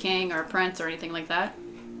order of a king or a prince or anything like that.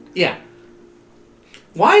 Yeah.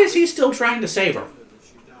 Why is he still trying to save her?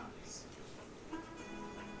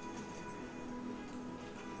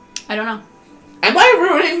 I don't know. Am I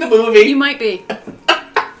ruining the movie? You might be.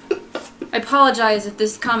 I apologize if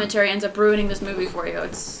this commentary ends up ruining this movie for you.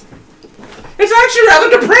 It's It's actually rather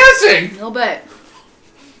depressing. a little bit.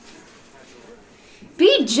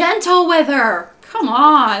 Be gentle with her. Come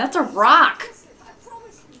on, that's a rock. I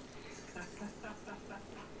promise you.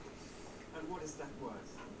 And what is that word?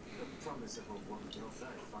 The promise of a woman. You're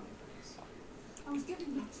very funny, Grace. I was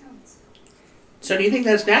giving you a chance. So do you think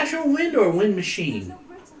that's natural wind or wind machine? No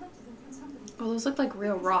greater hunter than Prince Humperdinck. Well, those look like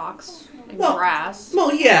real rocks and Well- grass.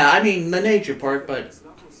 Well, yeah, I mean the nature part, but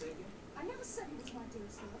I never said he was my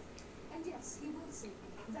dearest love. And yes, he will save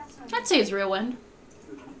me. That's how I'd say it's real wind.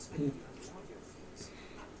 he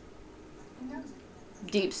knows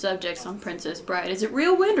it. Deep subjects on Princess Bride. Is it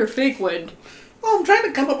real wind or fake wind? well, I'm trying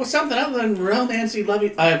to come up with something other than romancy,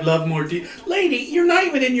 lovey. I love more deep. Lady, you're not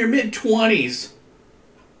even in your mid-20s.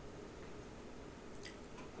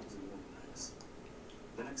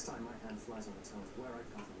 The next time my hand flies on the tone of where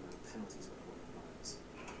I come from, there are penalties for the woman lies.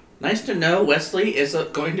 Nice to know Wesley is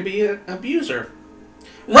going to be an abuser.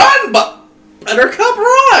 Run, Buttercup,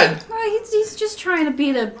 run! He's just trying to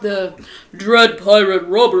be the Dread Pirate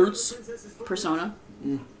Roberts persona.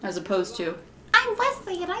 As opposed to, I'm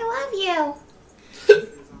Wesley and I love you.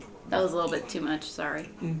 That was a little bit too much, sorry.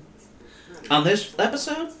 On this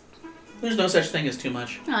episode, there's no such thing as too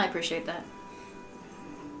much. Oh, I appreciate that.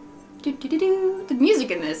 Do-do-do-do. The music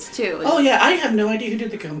in this, too. is- Oh yeah, I have no idea who did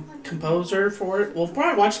the composer for it. We'll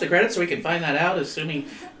probably watch the credits so we can find that out, assuming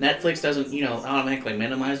Netflix doesn't, automatically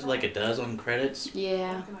minimize it like it does on credits.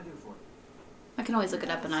 Yeah. What can I do for you? I can always look it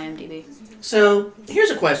up on IMDb. So, here's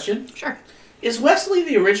a question. Sure. Is Wesley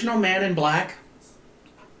the original Man in Black?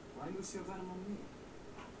 Why loose your venom on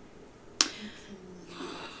me?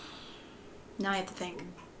 Now I have to think.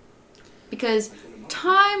 Because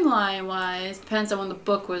timeline-wise, depends on when the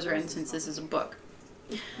book was written, since this is a book.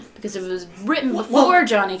 Because if it was written Well- before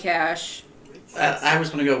Johnny Cash... I was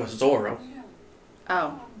going to go with Zorro.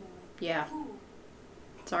 Oh. Yeah.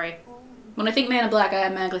 Sorry. When I think Man in Black, I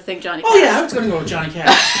automatically think Johnny Cash. Oh yeah, I was going to go with Johnny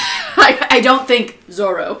Cash. I don't think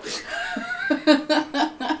Zorro.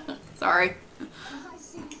 Sorry. The high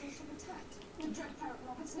seas are attacked. The dread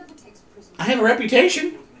I have a reputation.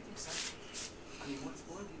 I mean, once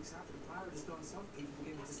one takes after the pirate is gone south, people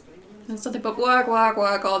begin to display them. It's nothing but whack, whack,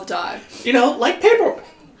 whack all the time. You know, like paper.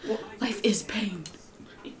 Life is pain.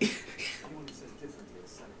 Anyone who says differently is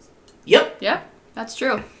sex. Yep. Yep, that's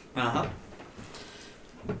true. Uh-huh.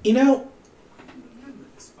 You know, Remember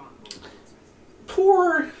this fun little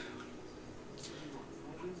poor...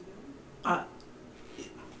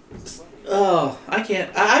 Oh, I can't.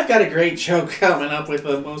 I've got a great joke coming up with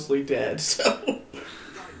Mostly Dead, so...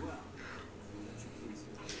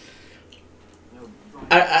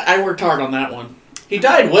 I worked hard on that one. He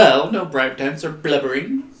died well, no bribe tents or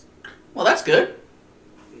blubbering. Well, that's good.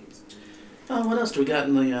 Oh, what else do we got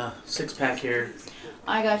in the six-pack here?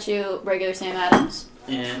 I got you regular Sam Adams.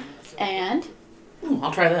 Yeah. And, Ooh,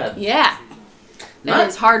 I'll try that. yeah, Not- it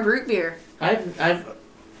is hard root beer. I've...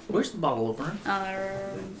 Where's the bottle opener?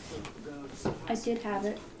 I did have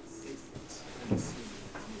it.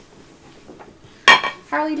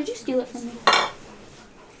 Harley, did you steal it from me?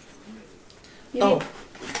 You Oh. did?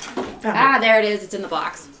 Found Ah, there it is. It's in the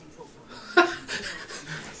box.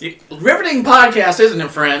 it. Riveting podcast, isn't it,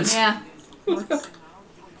 friends? Yeah. You mocked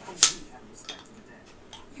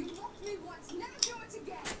me once, never do it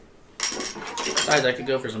again. Besides, I could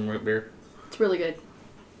go for some root beer. It's really good.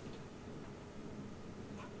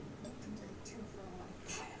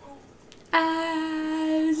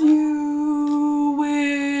 As you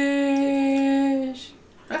wish.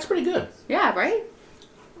 That's pretty good. Yeah, right?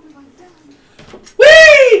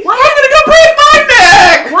 Whee! Why- I'm gonna go break my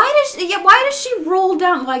neck! Why does she roll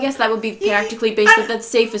down? Well, I guess that would be practically based on the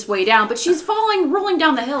safest way down, but she's rolling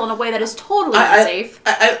down the hill in a way that is totally unsafe.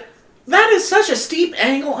 That is such a steep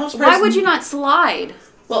angle. I was surprised. Why would you not slide?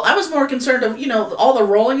 Well, I was more concerned of, all the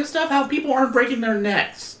rolling and stuff, how people aren't breaking their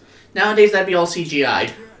necks. Nowadays, that'd be all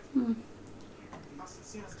CGI'd.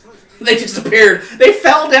 They disappeared. They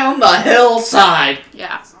fell down the hillside.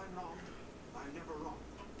 Yeah.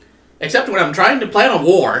 Except when I'm trying to plan a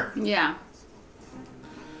war. Yeah.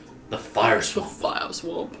 The fire swamp. Fire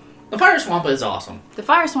swamp. The fire swamp is awesome. The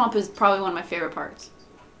fire swamp is probably one of my favorite parts.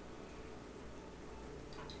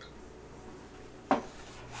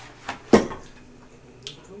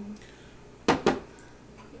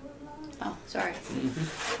 Oh, sorry.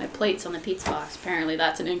 My plate's on the pizza box. Apparently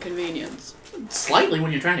that's an inconvenience. Slightly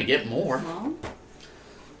when you're trying to get more.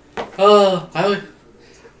 Well,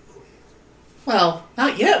 Well,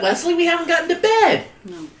 not yet, Wesley. We haven't gotten to bed.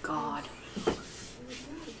 oh God.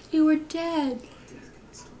 You were dead.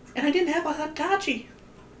 And I didn't have a Hitachi.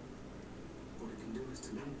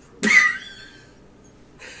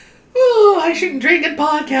 Oh, I shouldn't drink at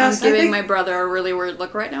I'm podcasts. giving my brother a really weird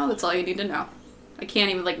look right now. That's all you need to know. I can't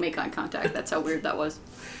even make eye contact. That's how weird that was.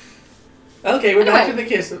 Okay, we're back to Anyway. the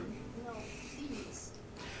kiss.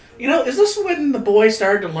 Is this when the boys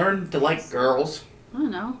started to learn to like girls? I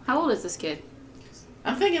don't know. How old is this kid?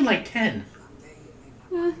 I'm thinking like 10.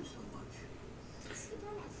 Eh,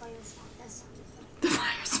 the fire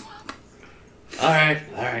swamp.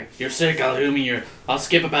 Alright. You're sick, Alhumi. I'll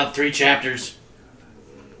skip about 3 chapters.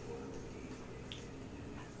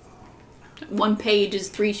 1 page is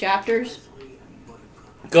 3 chapters.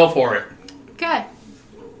 Go for it. Okay.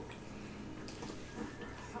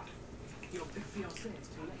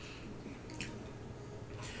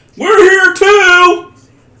 We're here too!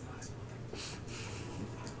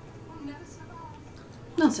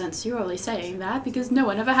 Nonsense. You're only saying that because no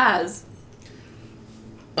one ever has.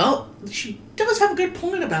 Well, she does have a good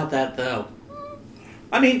point about that, though.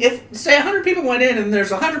 I mean, if, say, 100 people went in and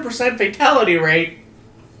there's a 100% fatality rate...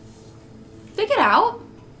 They get out.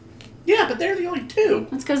 Yeah, but they're the only 2.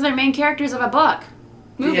 That's because they're main characters of a book.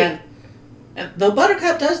 Movie. Yeah. And the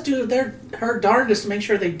Buttercup does do her darndest to make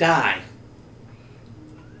sure they die.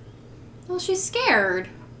 Well, she's scared.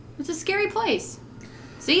 It's a scary place.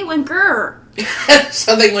 See, it went grrr.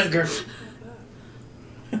 Something went girl.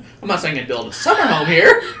 I'm not saying I'd build a summer home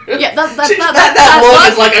here. Yeah, that that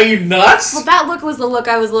look is like, are you nuts? Well, that look was the look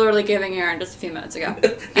I was literally giving Aaron just a few minutes ago.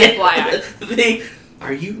 FYI.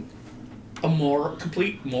 Are you a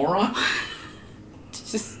complete moron?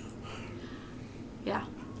 Just, yeah.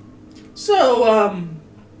 So,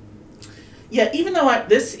 yeah, even though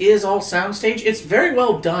this is all soundstage, it's very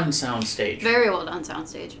well done soundstage. Very well done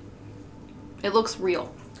soundstage. It looks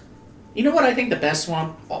real. You know what I think the best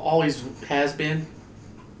swamp always has been?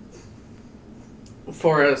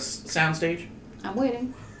 For a soundstage? I'm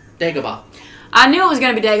waiting. Dagobah. I knew it was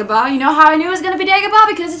going to be Dagobah. You know how I knew it was going to be Dagobah?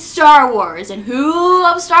 Because it's Star Wars. And who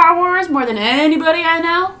loves Star Wars more than anybody I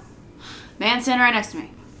know? Man sitting right next to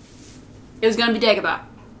me. It was going to be Dagobah.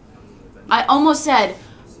 I almost said,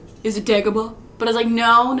 is it Dagobah? But I was like,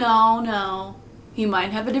 no. He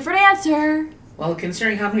might have a different answer. Well,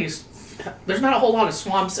 considering how many... There's not a whole lot of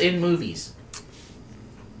swamps in movies.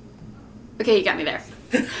 Okay, you got me there.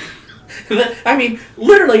 I mean,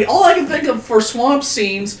 literally, all I can think of for swamp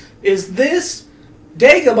scenes is this,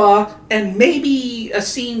 Dagobah, and maybe a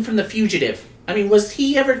scene from The Fugitive. I mean, was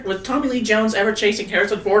Tommy Lee Jones ever chasing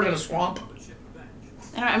Harrison Ford in a swamp?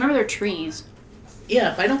 I remember there are trees.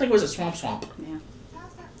 Yeah, but I don't think it was a swamp. Yeah.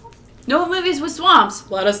 No movies with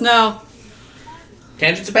swamps. Let us know.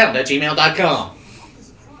 Tangentsabound@gmail.com.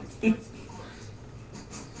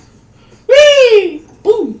 Whee!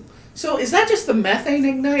 Boom! So, is that just the methane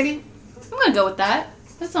igniting? I'm gonna go with that.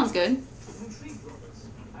 That sounds good.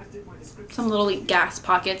 Some little gas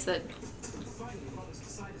pockets that,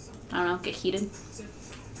 I don't know, get heated.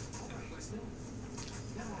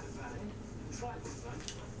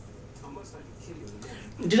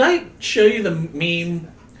 Did I show you the meme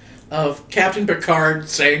of Captain Picard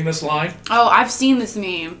saying this line? Oh, I've seen this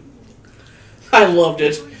meme. I loved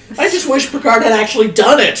it. I just wish Picard had actually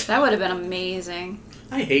done it. That would have been amazing.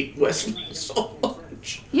 I hate Wesley so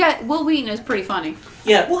much. Yeah, Will Wheaton is pretty funny.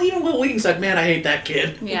 Yeah, well, even Will Wheaton said, man, I hate that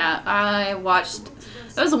kid. Yeah, I watched...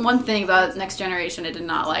 That was the one thing about Next Generation I did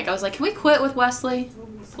not like. I was like, can we quit with Wesley?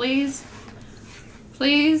 Please?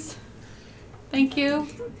 Please? Thank you.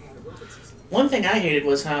 One thing I hated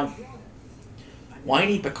was how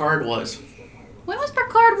whiny Picard was. When was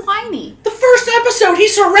Picard whiny? The first episode, he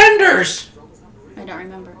surrenders! I don't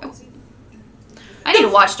remember. Oh. I need to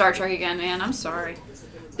watch Star Trek again, man. I'm sorry.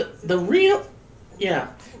 The real... Yeah.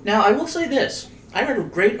 Now, I will say this. I read a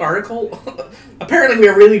great article. Apparently, we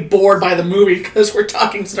are really bored by the movie because we're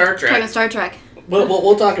talking Star Trek. Talking Star Trek.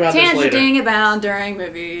 We'll talk about this later. Tangenting about during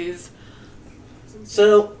movies.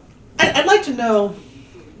 So, I'd like to know...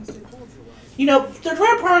 You know, the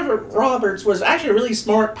Red Private Roberts was actually a really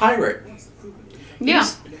smart pirate. Yeah.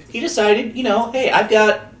 He decided, you know, hey, I've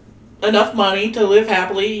got enough money to live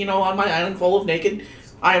happily, you know, on my island full of naked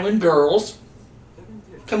island girls.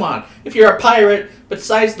 Come on. If you're a pirate,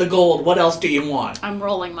 besides the gold, what else do you want? I'm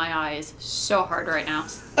rolling my eyes so hard right now.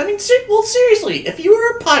 I mean, well, seriously, if you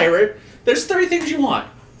were a pirate, there's 3 things you want.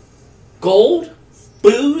 Gold,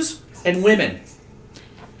 booze, and women.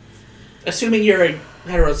 Assuming you're a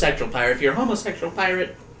heterosexual pirate. If you're a homosexual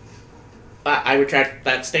pirate, I retract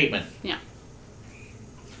that statement. Yeah.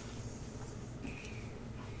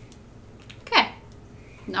 Okay.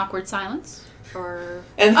 An awkward silence. Or...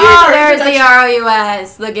 And there's the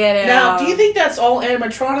ROUS. Look at it. Now, do you think that's all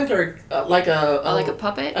animatronic or like like a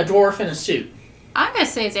puppet? A dwarf in a suit? I'm gonna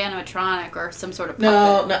say it's animatronic or some sort of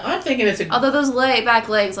puppet. No, I'm thinking it's a... Although those back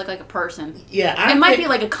legs look like a person. Yeah, it might be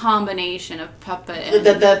like a combination of puppet and...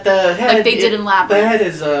 The head... Like they did in Labyrinth. The head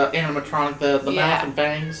is animatronic, the mouth and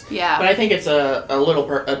fangs. Yeah. But I think it's a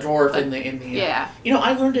dwarf in the... Yeah. You know,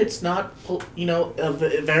 I learned it's not, you know, a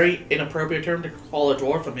very inappropriate term to call a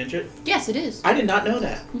dwarf a midget. Yes, it is. I did not know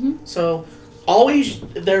that. Mm-hmm. So, always,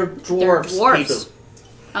 they're dwarfs. They're dwarfs. People.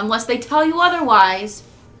 Unless they tell you otherwise.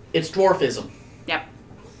 It's dwarfism. Yep.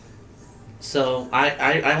 So,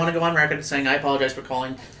 I want to go on record saying I apologize for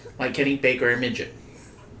calling my Kenny Baker a midget.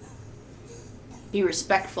 Be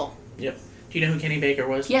respectful. Yep. Do you know who Kenny Baker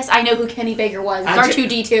was? Yes, I know who Kenny Baker was. It's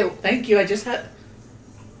R2-D2. Thank you, I just had...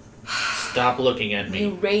 Stop looking at me.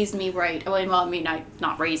 You raised me right. Well, I mean,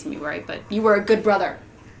 not raised me right, but you were a good brother.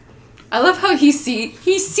 I love how he sees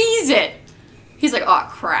it. He's like, oh,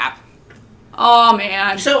 crap. Oh,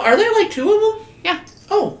 man. So, are there like 2 of them? Yeah.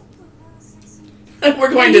 Oh.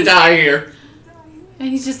 We're going to die here. And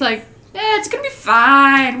he's just like, it's gonna be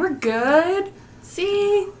fine. We're good.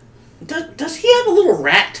 See? Does he have a little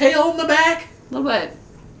rat tail in the back? A little bit.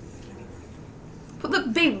 Put the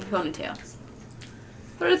baby ponytail.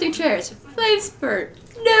 Put it through chairs. Flame spurt.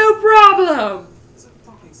 No problem.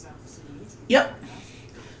 Yep.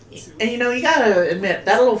 And you know, you gotta admit,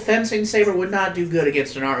 that little fencing saber would not do good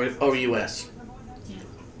against an RUS. Yeah.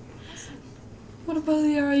 What about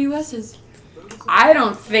the RUSs? I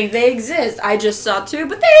don't think they exist. I just saw 2,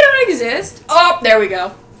 but they don't exist. Oh, there we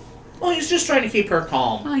go. Well, he's just trying to keep her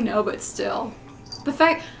calm. I know, but still. The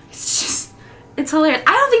fact, it's hilarious.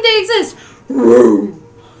 I don't think they exist.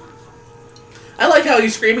 I like how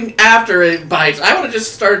he's screaming after it bites. I would have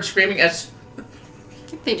just started screaming as... I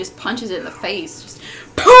think they just punches it in the face. Just,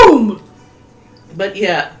 boom! But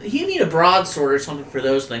yeah, you need a broadsword or something for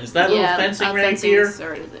those things. That little fencing rapier.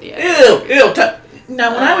 Yeah. Ew!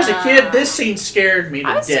 Now, when I was a kid, this scene scared me to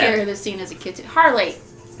death. I was scared of this scene as a kid too. Harley.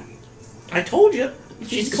 I told you.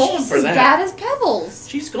 She's going for that. She's bad as pebbles.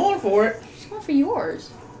 She's going for it. She's going for yours.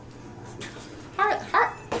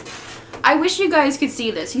 I wish you guys could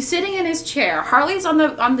see this. He's sitting in his chair. Harley's on the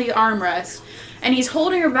armrest, and he's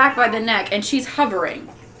holding her back by the neck, and she's hovering.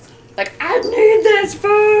 Like, I need this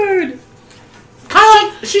food!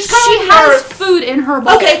 She's She has food in her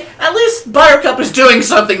bowl. Okay, at least Buttercup is doing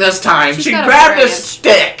something this time. She's She got a grabbed a branch.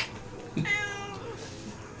 stick.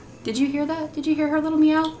 Did you hear that? Did you hear her little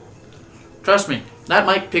meow? Trust me, that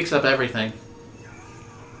mic picks up everything.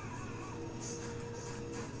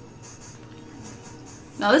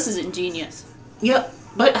 No, this is ingenious. Yeah,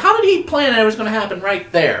 but how did he plan it was going to happen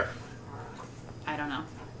right there? I don't know.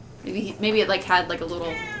 Maybe it like had like a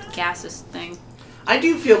little gaseous thing. I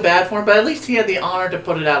do feel bad for him, but at least he had the honor to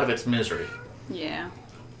put it out of its misery. Yeah.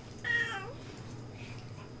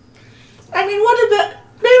 I mean, what did that...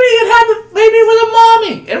 Maybe it was a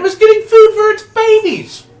mommy, and it was getting food for its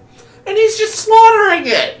babies. And he's just slaughtering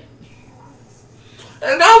it.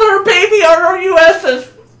 And now their baby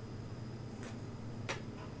ROUSs.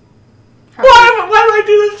 Why do I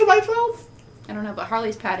do this to myself? I don't know, but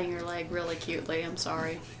Harley's patting her leg really cutely. I'm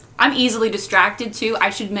sorry. I'm easily distracted too.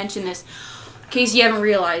 I should mention this. In case you haven't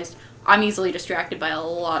realized, I'm easily distracted by a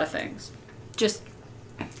lot of things. Just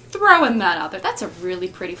throwing that out there. That's a really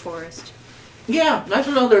pretty forest. Yeah, I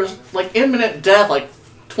don't know. There's like imminent death, like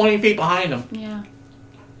 20 feet behind him. Yeah.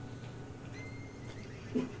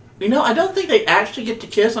 You know, I don't think they actually get to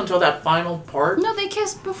kiss until that final part. No, they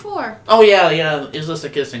kissed before. Oh yeah. Is this a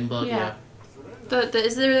kissing book? Yeah.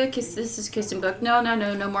 Is there a kiss? This is kissing book. No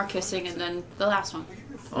more kissing, and then the last one.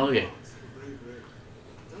 Oh yeah.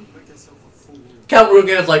 Count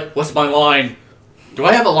Rugen is like, what's my line? Do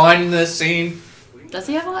I have a line in this scene? Does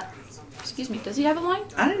he have a line? Excuse me. Does he have a line?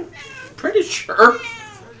 I'm pretty sure.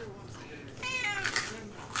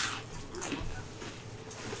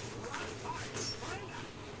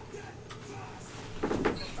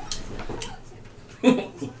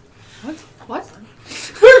 What?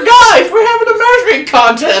 We're having a measuring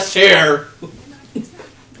contest here.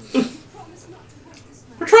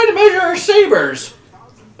 We're trying to measure our sabers.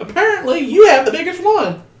 Apparently, you have the biggest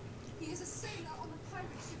one. He is a sailor on the pirate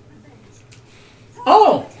ship Revenge.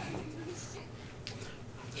 Oh,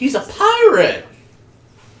 he's a pirate.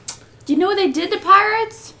 Do you know what they did to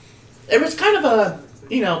pirates? It was kind of a,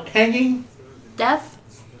 hanging. Death.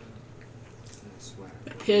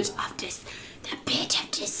 The pit of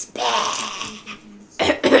despair.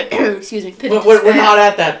 Excuse me. Pit of We're despair. not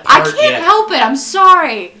at that I part can't yet. help it. I'm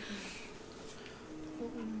sorry.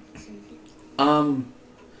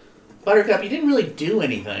 Buttercup, you didn't really do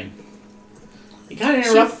anything. You kind of She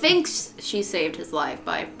interrupted. thinks she saved his life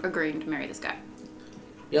by agreeing to marry this guy.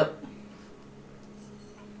 Yep.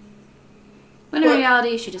 When in But-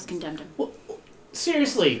 reality, she just condemned him. Well,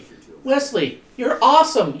 seriously, Wesley, you're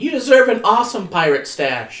awesome. You deserve an awesome pirate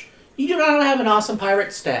stash. You do not have an awesome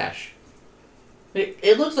pirate stash.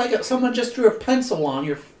 It looks like someone just drew a pencil on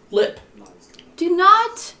your lip. Do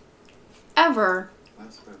not ever.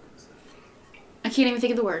 I can't even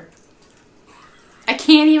think of the word. I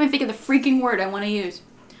can't even think of the freaking word I want to use.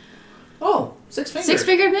 Oh, six fingers.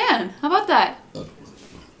 Six-fingered man. How about that? Do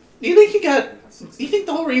you think you think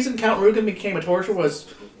the whole reason Count Rugen became a torturer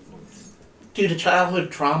was due to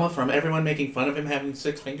childhood trauma from everyone making fun of him having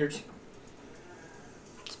 6 fingers?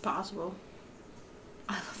 It's possible.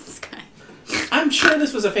 I love this guy. I'm sure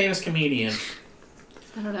this was a famous comedian.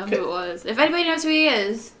 I don't know who it was. If anybody knows who he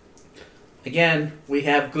is. Again, we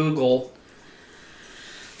have Google.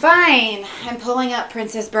 Fine. I'm pulling up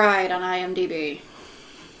Princess Bride on IMDb.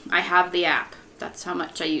 I have the app. That's how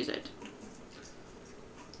much I use it.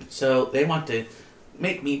 So they want to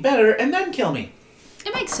make me better and then kill me.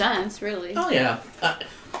 It makes sense, really. Oh yeah.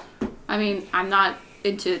 I mean, I'm not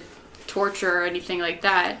into torture or anything like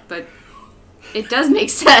that, but it does make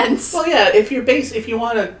sense. Well, yeah. If you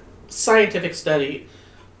want a scientific study,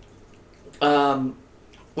 we're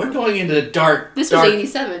going into the dark. This dark... was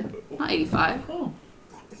 87, not 85. Oh.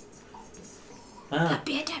 Wow.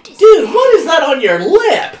 Dude, what is that on your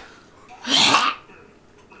lip?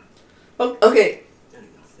 Okay.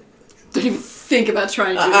 Don't even think about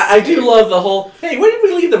trying to. I do love the whole. Hey, where did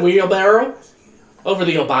we leave the wheelbarrow? Over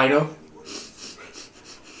the albino.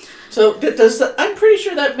 So I'm pretty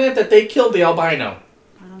sure that meant that they killed the albino.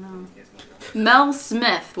 I don't know. Mel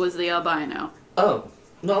Smith was the albino. Oh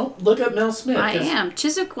no! Look up Mel Smith. I am.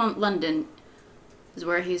 Chiswick, London is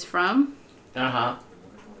where he's from. Uh-huh.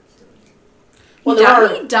 He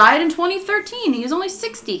Well, he died in 2013. He was only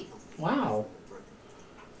 60. Wow.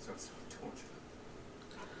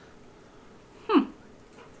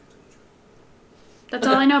 That's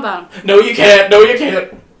all I know about him. No, you can't. No, you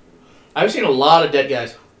can't. I've seen a lot of dead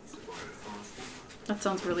guys. That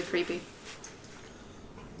sounds really creepy.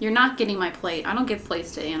 You're not getting my plate. I don't give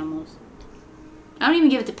plates to animals. I don't even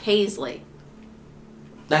give it to Paisley.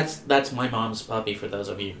 That's my mom's puppy, for those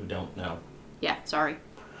of you who don't know. Yeah, sorry.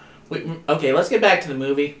 Wait, okay, let's get back to the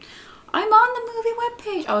movie. I'm on the movie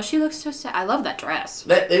webpage. Oh, she looks so sad. I love that dress.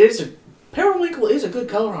 Periwinkle is a good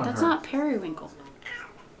color on That's her. not periwinkle.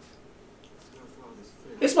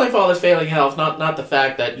 It's my father's failing health, not the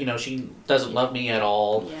fact that, she doesn't love me at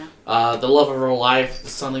all. Yeah. The love of her life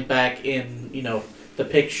is suddenly back in, the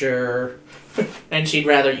picture. And she'd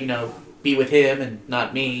rather, be with him and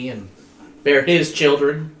not me and bear his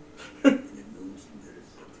children.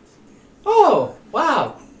 Oh,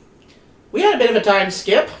 wow. We had a bit of a time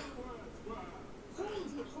skip.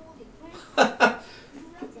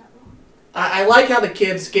 I like how the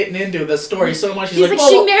kid's getting into the story so much. He's like, "Whoa,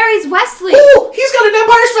 she whoa. marries Wesley. Oh, he's got an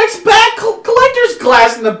Empire Strikes Back collector's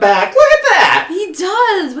glass in the back. Look at that. He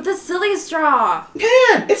does, with a silly straw.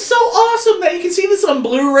 Man, it's so awesome that you can see this on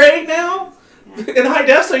Blu-ray now. In high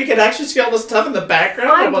def, so you can actually see all the stuff in the background.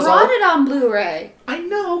 I brought it on Blu-ray. I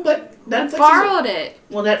know, but Netflix Borrowed it.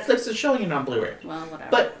 Well, Netflix is showing it on Blu-ray. Well, whatever.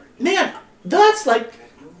 But, man, that's like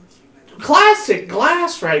classic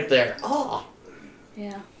glass right there. Oh.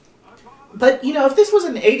 Yeah. But, if this was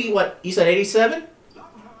an 80, what, you said 87?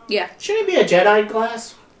 Yeah. Shouldn't it be a Jedi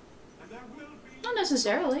glass? Not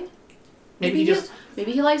necessarily. Maybe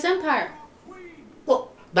Maybe he likes Empire.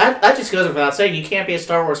 Well, that just goes without saying. You can't be a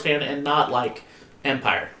Star Wars fan and not like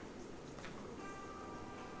Empire.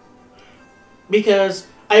 Because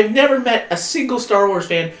I've never met a single Star Wars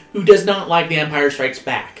fan who does not like The Empire Strikes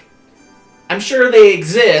Back. I'm sure they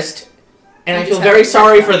exist, and I feel very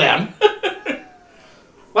sorry for them.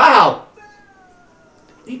 Wow.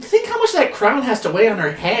 You think how much that crown has to weigh on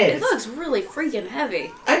her head? It looks really freaking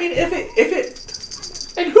heavy. I mean, if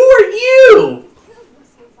it... And who are you?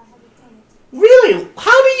 Really?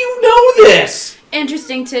 How do you know this?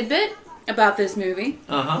 Interesting tidbit about this movie.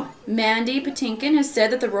 Uh-huh. Mandy Patinkin has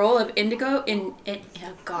said that the role of Indigo in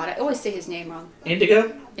oh God, I always say his name wrong.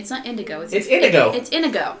 Indigo? It's not Indigo. It's Inigo. It's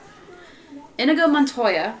Inigo. Inigo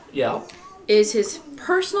Montoya Yeah. is his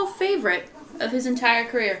personal favorite of his entire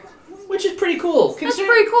career. Which is pretty cool. That's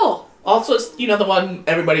pretty cool. Also, it's, the one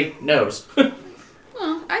everybody knows.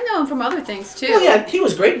 Well, I know him from other things too. Well, yeah, he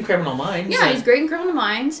was great in Criminal Minds. Yeah, he's great in Criminal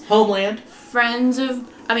Minds. Homeland. Fans of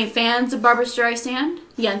Barbra Streisand.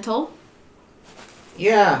 Yentl.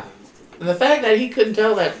 Yeah. And the fact that he couldn't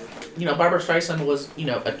tell that, Barbra Streisand was,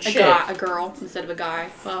 a chick. A girl instead of a guy.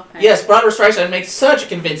 Well, hey. Yes, Barbra Streisand makes such a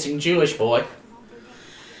convincing Jewish boy.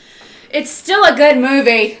 It's still a good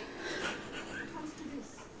movie.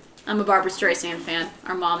 I'm a Barbra Streisand fan.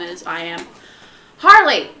 Our mom is. I am.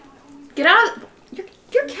 Harley, get out.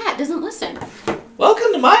 Your cat doesn't listen.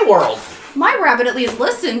 Welcome to my world. My rabbit at least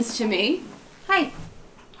listens to me. Hey,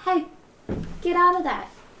 get out of that.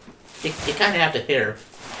 You kind of have to hit her.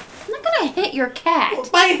 I'm not gonna hit your cat. Well,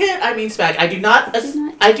 by hit, I mean smack. I do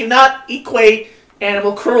not equate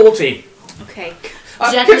animal cruelty. Okay.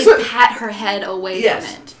 Gently so- pat her head away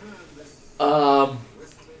Yes. from it.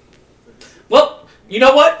 Well, you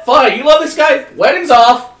know what? Fine. You love this guy. Wedding's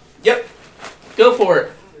off. Yep. Go for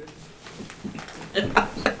it.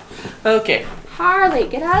 Okay. Harley,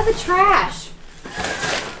 get out of the trash.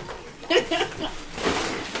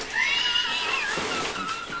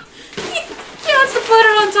 She wants to put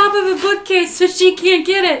it on top of a bookcase so she can't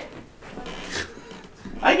get it.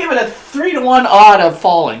 I give it a 3-to-1 odd of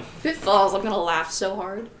falling. If it falls, I'm gonna laugh so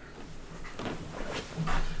hard.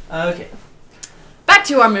 Okay. Back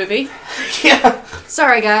to our movie. Yeah.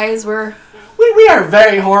 Sorry, guys, we're We are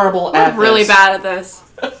very horrible at really this. bad at this.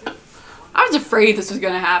 I was afraid this was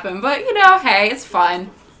gonna happen, but hey, it's fun.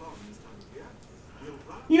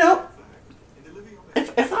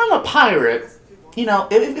 If I'm a pirate,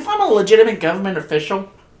 if I'm a legitimate government official,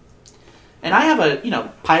 and I have a,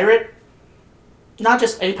 pirate, not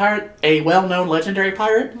just a pirate, a well-known legendary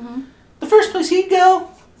pirate, the first place he'd go,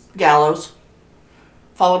 gallows,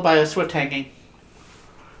 followed by a swift hanging.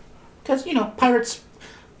 Because, pirates,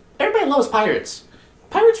 everybody loves pirates.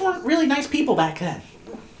 Pirates weren't really nice people back then.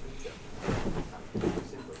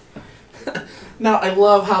 Now, I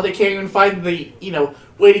love how they can't even find the,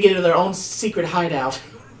 way to get into their own secret hideout.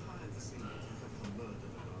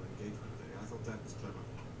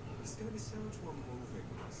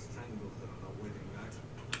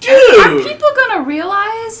 Are Dude! people gonna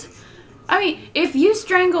realize? If you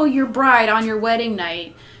strangle your bride on your wedding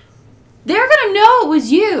night, they're gonna know it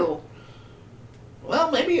was you.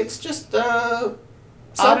 Well, maybe it's just, something.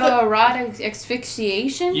 Autoerotic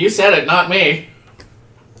asphyxiation? You said it, not me.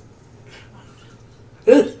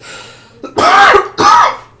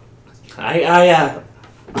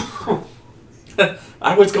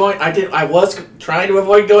 I was trying to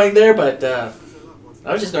avoid going there, but I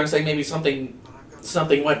was just going to say maybe something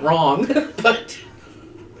something went wrong. But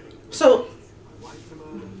so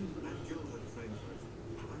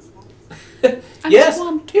I'm yes,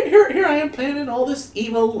 swamped. here I am planning all this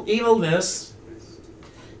evilness,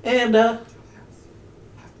 and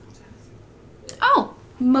Oh,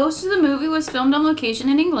 most of the movie was filmed on location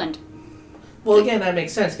in England. well, again, that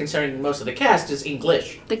makes sense considering most of the cast is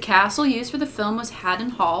English. The castle used for the film was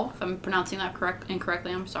Haddon Hall. If I'm pronouncing that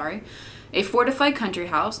incorrectly, I'm sorry. A fortified country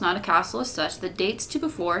house, not a castle as such, that dates to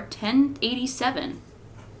before 1087.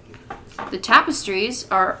 The tapestries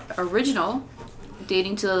are original,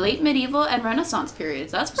 dating to the late medieval and Renaissance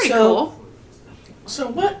periods. That's pretty cool. So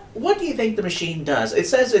what do you think the machine does? It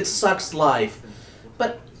says it sucks life,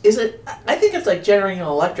 but is it? I think it's like generating an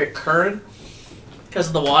electric current because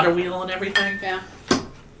of the water wheel and everything. Yeah.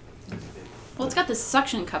 Well, it's got the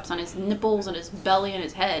suction cups on his nipples and his belly and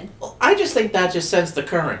his head. Well, I just think that just sends the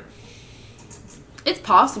current. It's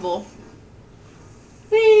possible.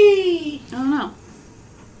 Whee! I don't know.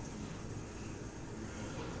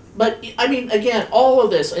 But I mean, again, all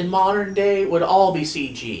of this in modern day would all be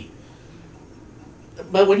CG.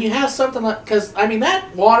 But when you have something like, because I mean,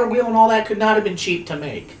 that water wheel and all that could not have been cheap to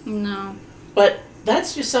make. No. But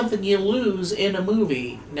that's just something you lose in a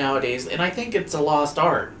movie nowadays, and I think it's a lost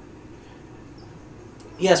art.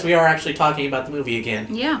 Yes, we are actually talking about the movie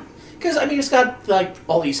again. Yeah. Because, I mean, it's got, like,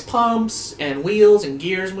 all these pumps and wheels and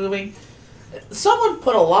gears moving. Someone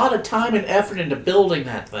put a lot of time and effort into building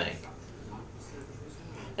that thing.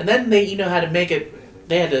 And then they, had to make it,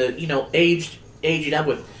 they had to, age it up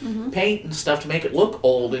with paint and stuff to make it look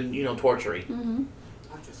old and, tortury. Mm-hmm.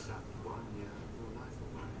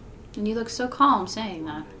 And you look so calm saying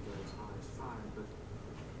that.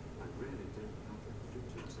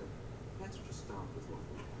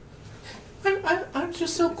 I'm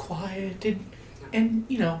just so quiet and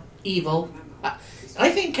evil. I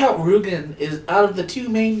think Count Rugen is, out of the two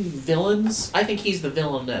main villains, I think he's the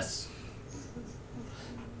villainess.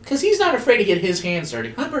 Because he's not afraid to get his hands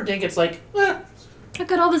dirty. Humperdinck, like,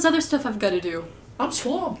 Look at all this other stuff I've got to do. I'm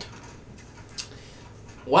swamped.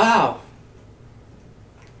 Wow.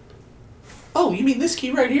 Oh, you mean this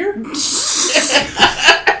key right here?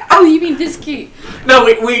 Oh, you mean this key? No,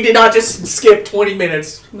 we did not just skip 20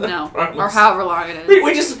 minutes. No. Promise. Or however long it is.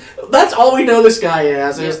 We just, that's all we know this guy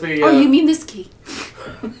as is the... Oh, you mean this key?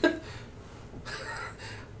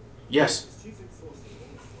 Yes.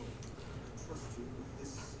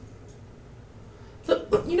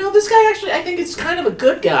 Look, this guy actually, I think it's kind of a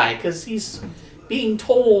good guy, because he's being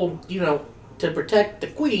told, to protect the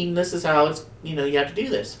queen, this is how it's, you have to do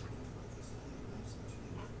this.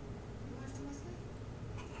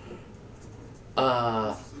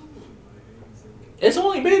 It's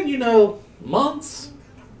only been, months.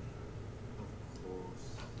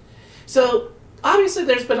 So, obviously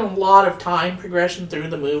there's been a lot of time progression through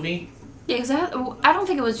the movie. Yeah, because I don't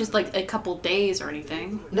think it was just like a couple days or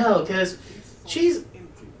anything. No, because she's...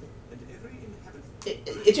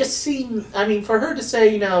 It just seemed... I mean, for her to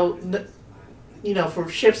say, for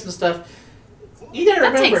ships and stuff, you gotta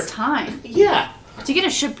remember... That takes time. Yeah. To get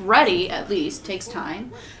a ship ready, at least, takes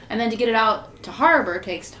time. And then to get it out to harbor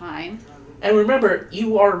takes time. And remember,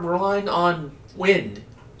 you are relying on wind.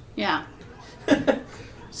 Yeah.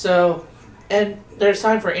 So, and there's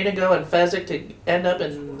time for Inigo and Fezzik to end up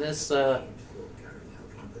in this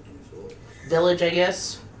village, I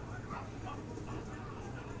guess.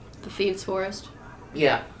 The Thieves' Forest.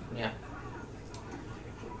 Yeah.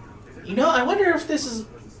 I wonder if this is...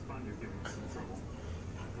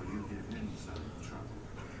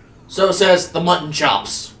 So says the mutton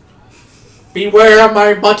chops. Beware of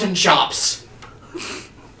my mutton chops.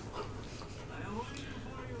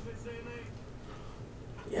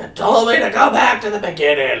 You told me to go back to the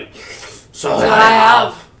beginning. So I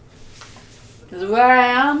have. This is where I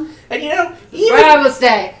am. And Where I will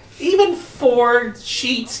stay. even 4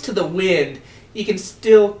 sheets to the wind, you can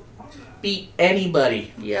still beat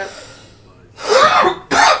anybody. Yep.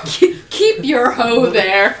 Keep your hoe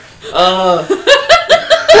there.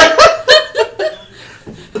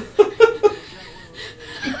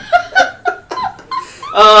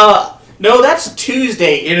 No, that's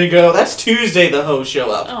Tuesday, Inigo. That's Tuesday the hoes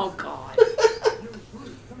show up. Oh, God.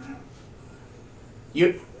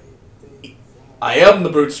 I am the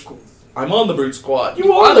Brute Squad. I'm on the Brute Squad.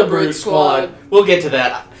 You are the Brute Squad. We'll get to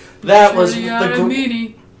that. That was the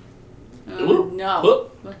meanie. Ooh.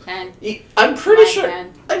 No. And I'm pretty my sure.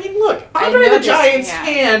 hand. I mean, look. I Andre know the this Giant's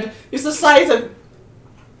hand. hand is the size of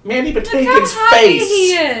Mandy look Patinkin's how happy face.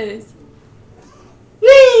 he is.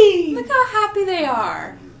 Whee! Look how happy they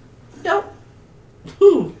are. Nope.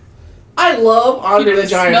 Ooh. I love Andre the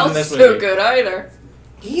Giant in this so movie. good either.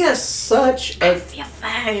 He has such I a feel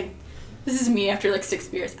fine. This is me after like 6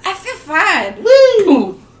 beers. I feel fine. woo.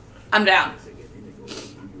 Ooh, I'm down.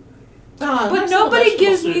 Ah, But nice little nobody vegetable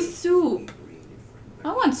gives me soup. soup.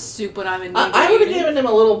 I want soup when I'm in I would have given him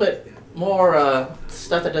a little bit more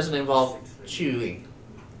stuff that doesn't involve chewing.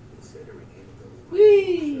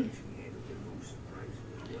 Whee!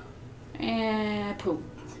 And poo.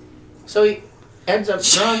 So he ends up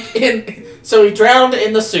drunk in. So he drowned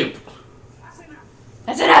in the soup.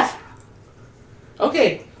 That's enough.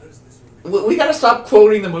 Okay, we gotta stop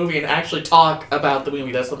quoting the movie and actually talk about the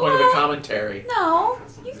movie. That's the point of the What? commentary. No,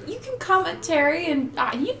 you can commentary and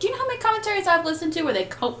do you know how many commentaries I've listened to where they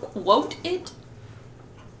quote it?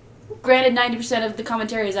 Granted, 90% of the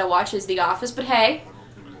commentaries I watch is The Office, but hey,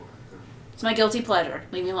 it's my guilty pleasure.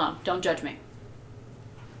 Leave me alone. Don't judge me.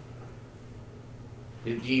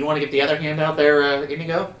 Do you want to get the other hand out there,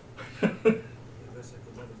 Inigo?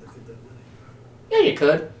 Yeah, you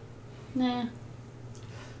could. Nah.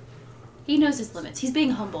 He knows his limits. He's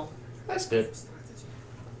being humble. That's good.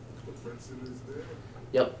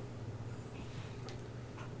 Yep.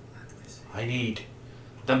 I need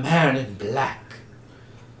the man in black.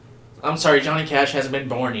 I'm sorry, Johnny Cash hasn't been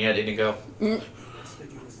born yet, Inigo.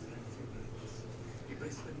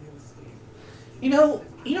 You know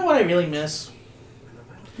what I really miss?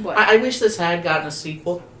 What? I wish this had gotten a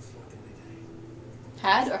sequel.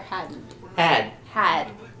 Had or hadn't? Had. Had.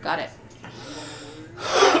 Got it.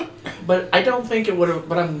 But I don't think it would have.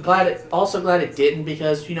 But I'm glad it didn't,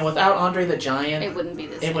 because without Andre the Giant, It wouldn't be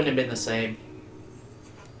the it same. wouldn't have been the same.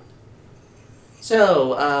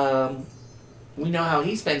 So we know how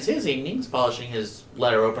he spends his evenings polishing his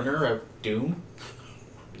letter opener of doom.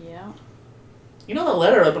 Yeah. The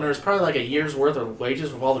letter opener is probably like a year's worth of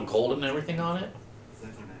wages with all the gold and everything on it.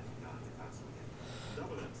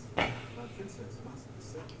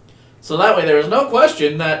 So that way there was no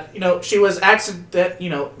question that, she was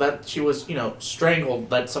that she was, strangled,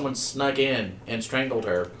 that someone snuck in and strangled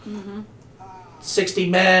her. Mm-hmm. 60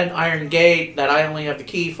 men, Iron Gate, that I only have the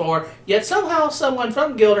key for, yet somehow someone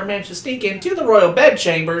from Gilder managed to sneak into the royal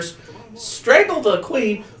bedchambers, strangle the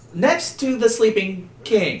queen next to the sleeping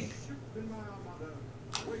king.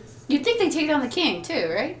 You'd think they'd take down the king,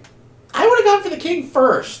 too, right? I would have gone for the king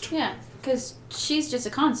first. Yeah, because she's just a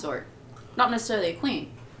consort. Not necessarily a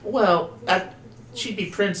queen. Well, she'd be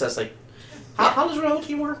princess. Like, how does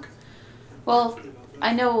royalty work? Well,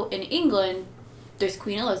 I know in England, there's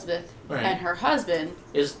Queen Elizabeth, Right. and her husband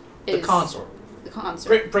Is the consort. the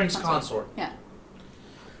consort. Prince consort. Yeah.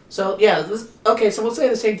 So, yeah, so we'll say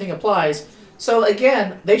the same thing applies. So,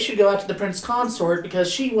 again, they should go after the prince consort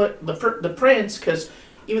because the prince, because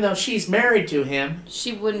even though she's married to him.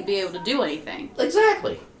 She wouldn't be able to do anything.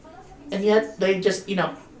 Exactly. And yet, they just, he'd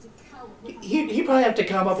probably have to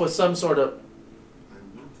come up with some sort of.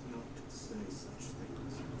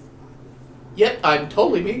 Yep, I'm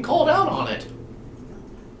totally being called out on it.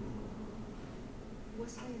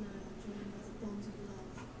 Wesley and I are joined by the bonds of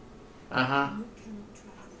love. Uh-huh. You cannot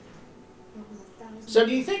travel there, not with 1,000 So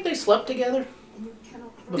do you think they slept together and you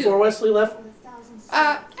cannot before Wesley left? with 1,000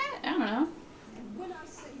 I don't know. And when I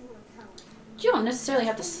say you are a coward, You don't necessarily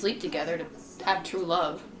have to sleep together to have true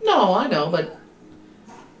love. No, I know, but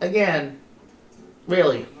again,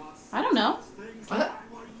 really, I don't know.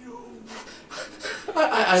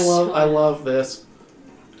 I love this.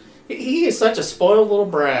 He is such a spoiled little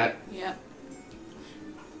brat. Yeah.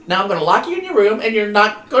 Now I'm going to lock you in your room, and you're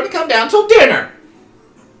not going to come down till dinner.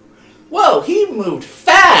 Whoa, he moved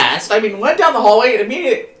fast. I mean, went down the hallway, and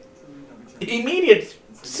immediate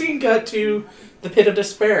scene cut to the pit of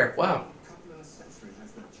despair. Wow.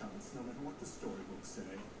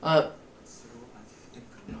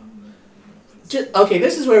 Okay,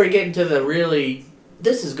 this is where we get into the really.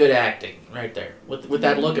 This is good acting right there, with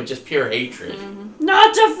that look of just pure hatred. Mm-hmm.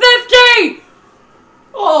 Not to 50!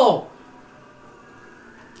 Oh.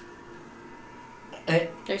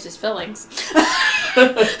 There's his fillings.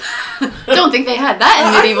 Don't think they had that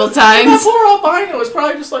in medieval That times. poor albino was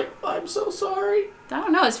probably just like, I'm so sorry. I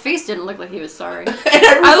don't know. His face didn't look like he was sorry.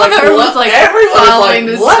 I love how everyone's like following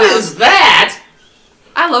this what stuff. is that?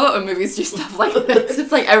 I love it when movies do stuff like this.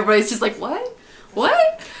 It's like everybody's just like, what?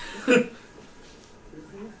 What?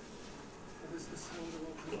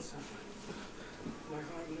 My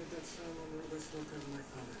heart let that sound on Robert's locker of my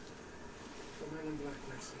father. The man in black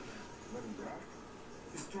next to him. Men in black?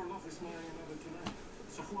 His true love is marrying another tonight.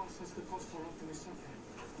 So who else has the cause for opening something?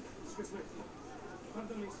 Excuse me.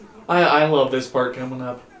 I love this part coming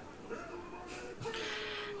up.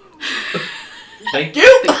 Thank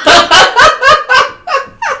you.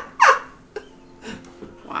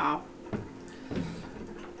 Wow.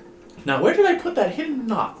 Now, where did I put that hidden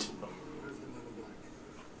knot?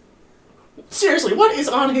 Seriously, what is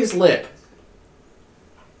on his lip?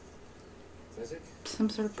 Physic? Some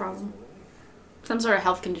sort of problem. Some sort of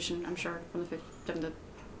health condition, I'm sure, from the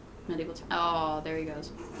medieval time. Oh, there he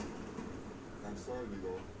goes. I'm sorry,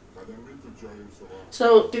 Nigo. I didn't mean to jar you so hard.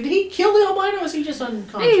 So, did he kill the albino or is he just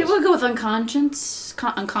unconscious? Hey, we'll go with unconscious.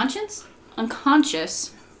 Unconscious?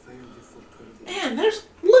 Unconscious. Man,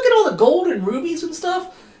 look at all the gold and rubies and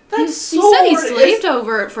stuff. That's He so said he hard. slaved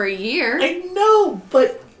over it for a year. I know,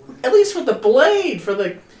 but at least with the blade, for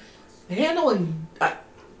the handle, and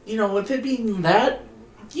with it being that,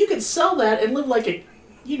 you could sell that and live like a,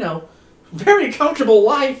 very comfortable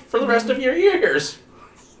life for the rest of your years.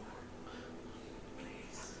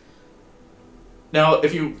 Now,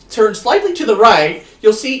 if you turn slightly to the right,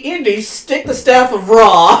 you'll see Indy stick the staff of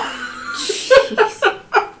Ra. Jeez.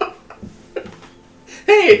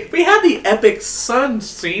 Hey, we had the epic sun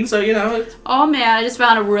scene, so it's... Oh man, I just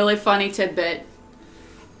found a really funny tidbit.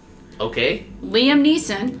 Okay. Liam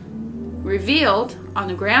Neeson revealed on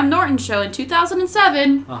the Graham Norton show in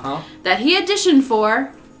 2007 that he auditioned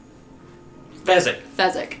for Fezzik.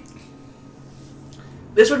 Fezzik.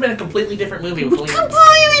 This would have been a completely different movie with Liam.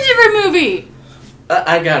 Completely different movie!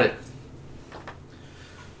 I got it.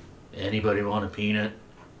 Anybody want a peanut?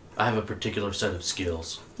 I have a particular set of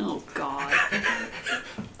skills. Oh god.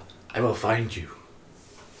 I will find you.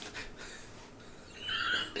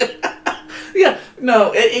 Yeah,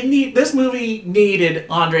 no, this movie needed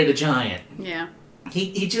Andre the Giant. Yeah.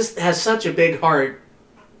 He just has such a big heart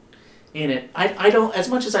in it. I don't, as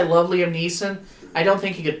much as I love Liam Neeson, I don't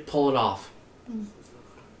think he could pull it off.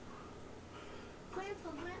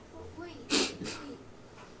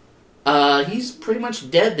 He's pretty much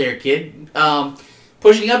dead there, kid.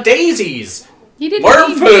 Pushing up daisies. He didn't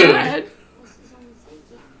Worm eat food. that.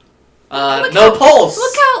 No pulse.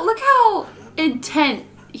 Look how intent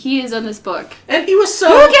he is on this book. And he was so...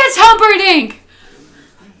 Who gets Humperdinck?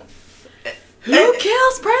 Who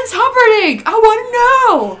kills Prince Humperdinck? I want to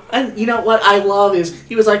know. And you know what I love is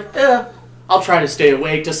he was like, I'll try to stay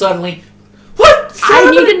awake, to suddenly... What? I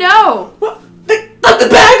need to know. What? The bad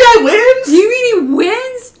guy wins? Do you mean he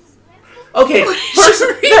wins? Okay, first,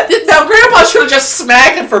 now Grandpa should have just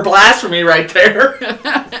smacked him for blasphemy right there.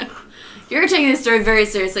 You're taking this story very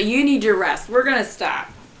seriously. You need your rest. We're going to stop.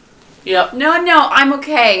 Yep. No, I'm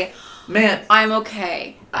okay. Man, I'm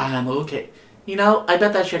okay. I'm okay. I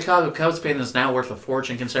bet that Chicago Cubs fan is now worth a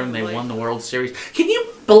fortune considering they won the World Series. Can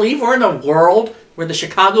you believe we're in a world where the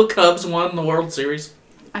Chicago Cubs won the World Series?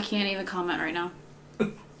 I can't even comment right now.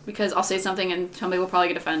 Because I'll say something and somebody will probably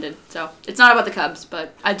get offended. So, it's not about the Cubs,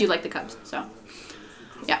 but I do like the Cubs. So,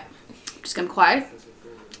 yeah. Just gonna be quiet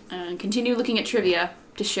and continue looking at trivia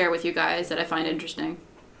to share with you guys that I find interesting.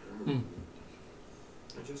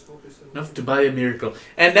 Enough to buy a miracle.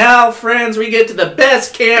 And now, friends, we get to the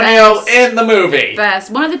best cameo in the movie. Best.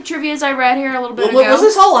 One of the trivias I read here a little bit ago. Was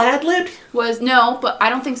this all ad-libbed? No, but I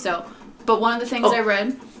don't think so. But one of the things I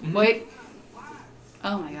read... Wait.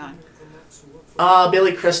 Oh my god.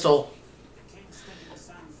 Billy Crystal.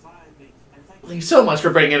 Thank you so much for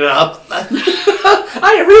bringing it up.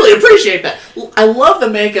 I really appreciate that. I love the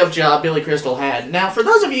makeup job Billy Crystal had. Now, for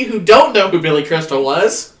those of you who don't know who Billy Crystal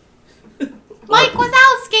was... Mike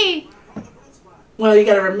Wazowski! Well, you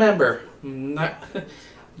gotta remember,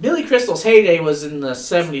 Billy Crystal's heyday was in the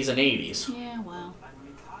 70s and 80s. Yeah, well.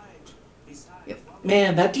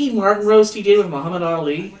 Man, that Dean Martin roast he did with Muhammad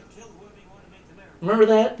Ali. Remember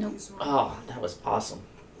that? Nope. Oh, that was awesome.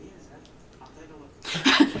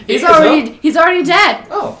 He's already dead.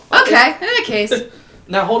 Oh. Okay, in that case.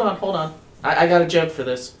 Now, hold on. I got a joke for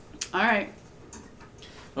this. Alright.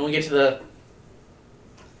 When we get to the...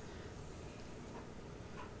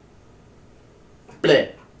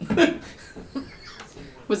 Bleh.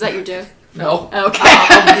 Was that your joke? No. Okay.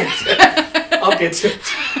 I'll get to it.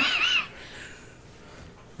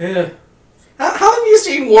 Yeah. How have you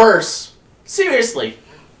seen worse? Seriously.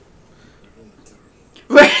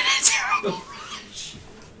 We're in a terrible rush.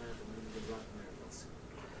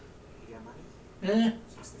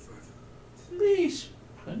 Please.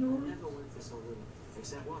 I never went for so little,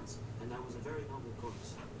 except once, and that was a very noble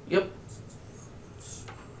cause. Yep.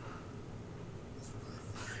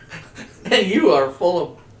 And you are full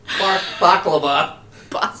of baklava.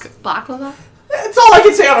 Baklava? That's all I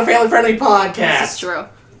can say on a family-friendly podcast. This is true.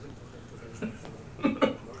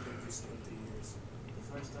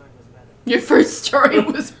 Your first story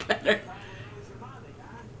was better.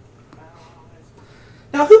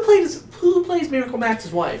 Now, who plays Miracle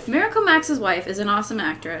Max's wife? Miracle Max's wife is an awesome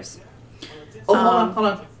actress. Oh, hold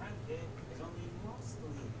on.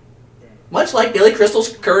 Much like Billy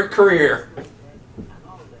Crystal's current career.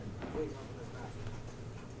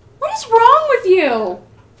 What is wrong with you?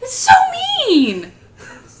 It's so mean.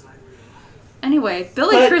 Anyway,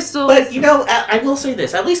 Billy Crystal. But, you know, I will say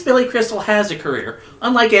this. At least Billy Crystal has a career.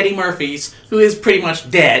 Unlike Eddie Murphy's, who is pretty much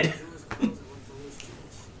dead.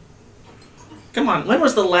 Come on, when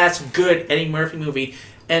was the last good Eddie Murphy movie?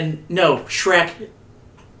 And no, Shrek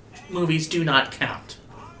movies do not count.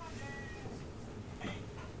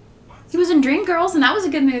 He was in Dreamgirls, and that was a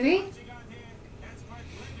good movie.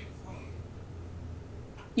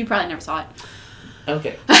 You probably never saw it.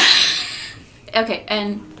 Okay. Okay,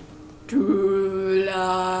 and True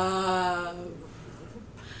Love.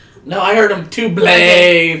 No, I heard him to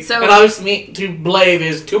blave. Okay, so- and I was me to blave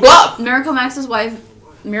is to bluff. Miracle Max's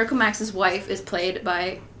wife is played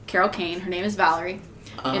by Carol Kane. Her name is Valerie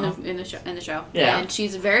in the show. Yeah. And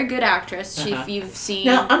she's a very good actress. Uh-huh. If you've seen,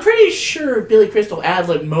 Now, I'm pretty sure Billy Crystal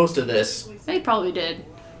ad-libbed most of this. he probably did.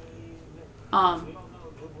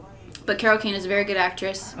 But Carol Kane is a very good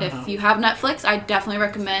actress. If you have Netflix, I definitely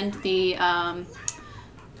recommend the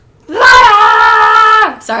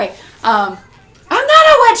Sorry. I'm not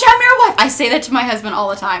a witch, I'm your wife. I say that to my husband all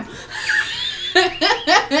the time.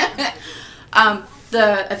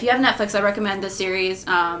 If you have Netflix, I recommend the series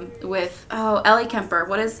with Ellie Kemper.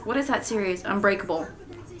 What is that series? Unbreakable.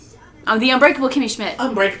 The Unbreakable Kimmy Schmidt.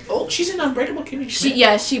 Oh, she's in Unbreakable Kimmy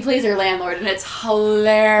Schmidt. She plays her landlord, and it's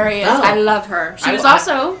hilarious. Oh. I love her. She was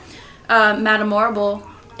also Madame Morrible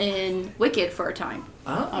in Wicked for a time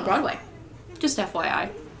on Broadway. Just FYI.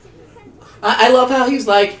 I love how he's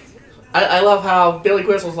like, I love how Billy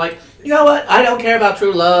Crystal's like, you know what? I don't care about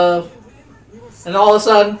true love. And all of a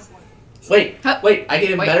sudden, wait, I get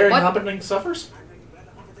him better and Humperdinck suffers?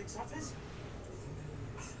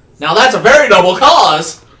 Now that's a very noble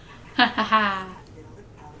cause. Ha ha ha.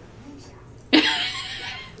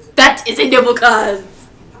 That is a noble cause.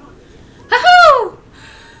 Ha-hoo!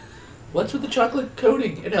 What's with the chocolate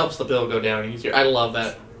coating? It helps the bill go down easier. I love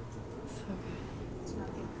that. It's not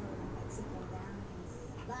the Mexico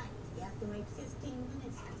boundaries, but you have to wait 15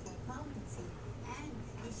 minutes before potency, and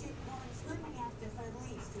you should go swimming after for at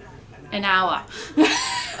least An hour.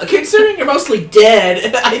 Considering you're mostly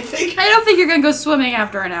dead, I think... I don't think you're gonna go swimming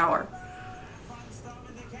after an hour.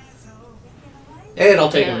 It'll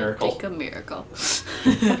take a miracle. Take a miracle.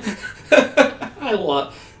 I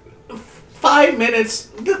love 5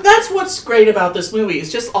 minutes. That's what's great about this movie.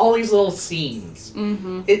 It's just all these little scenes.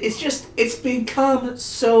 Mm-hmm. It's become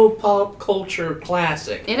so pop culture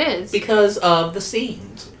classic. It is. Because of the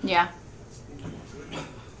scenes. Yeah.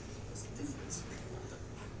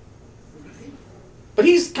 But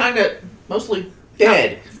he's kind of mostly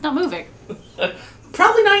dead. No, he's not moving.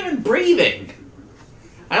 Probably not even breathing.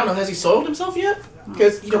 I don't know. Has he soiled himself yet?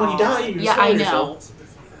 Because when you die, you Yeah, soil I know. yourself.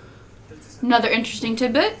 Another interesting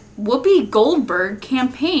tidbit: Whoopi Goldberg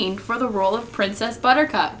campaigned for the role of Princess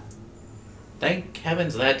Buttercup. Thank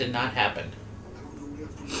heavens that did not happen.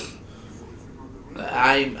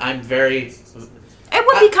 I'm very... It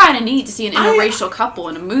would be kind of neat to see an interracial couple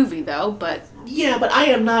in a movie, though. But yeah, but I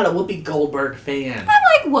am not a Whoopi Goldberg fan. I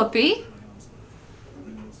like Whoopi.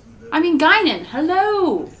 I mean, Guinan.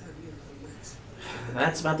 Hello.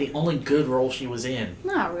 That's about the only good role she was in.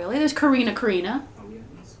 Not really. There's Karina.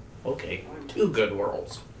 Okay, 2 good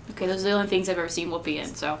roles. Okay, those are the only things I've ever seen Whoopi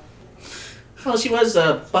in. So Well, she was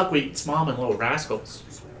Buckwheat's mom in Little Rascals.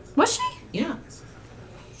 was she? Yeah.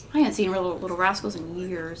 I haven't seen Little Rascals in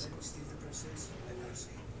years.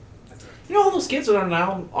 You know all those kids that are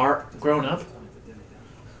now grown up?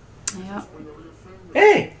 Yeah.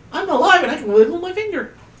 Hey, I'm alive and I can wiggle my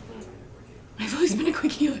finger. I've always been a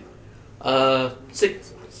quick healer.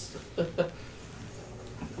 6.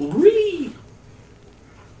 Whee!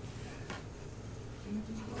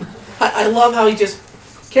 I love how he just...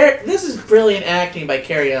 This is brilliant acting by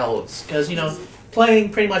Cary Elwes. Because,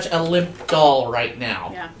 playing pretty much a limp doll right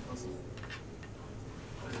now. Yeah.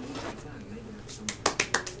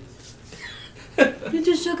 You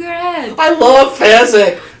just shook your head. I love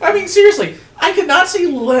Fezzik. I mean, seriously, I could not see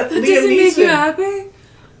Liam That doesn't Neeson. make you happy?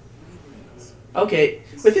 Okay,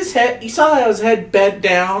 with his head, you saw how his head bent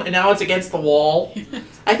down, and now it's against the wall.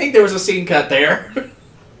 I think there was a scene cut there.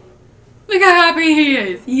 Look how happy he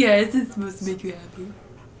is. Yes, it's supposed to make you happy.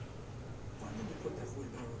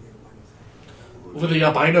 With the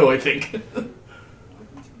albino, I think.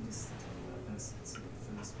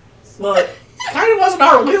 Well, it kind of wasn't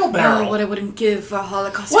our wheelbarrow. Oh, what I wouldn't give for a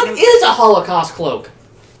Holocaust. What is a Holocaust cloak?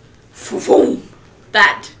 Vroom.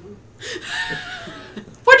 That.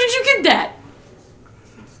 Where did you get that?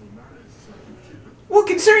 Well,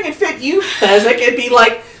 considering it fit you, Fezzik, it'd be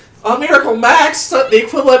like on Miracle Max, the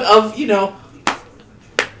equivalent of, you know,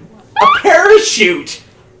 a parachute.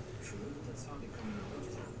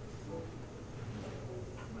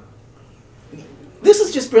 This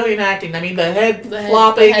is just brilliant acting. I mean, the head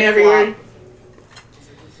flopping the head everywhere.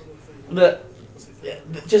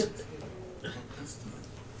 Just.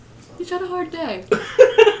 He's had a hard day.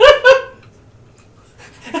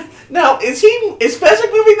 Now, is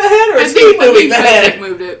Fezzik moving the head, or is he I moving think the Fezzik head?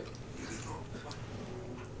 moved it.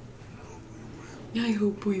 I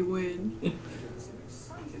hope we win.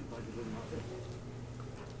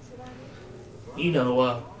 You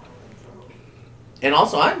know, and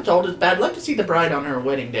also I'm told it's bad luck to see the bride on her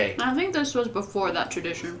wedding day. I think this was before that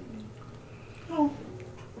tradition. Oh.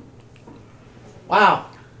 Wow.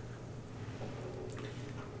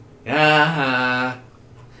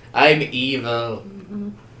 I'm evil. Mm-hmm.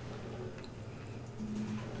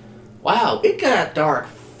 Wow, it got dark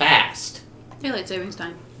fast. Daylight savings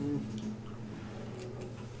time.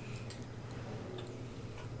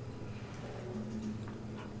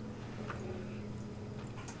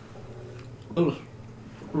 Ooh.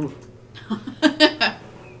 Ooh.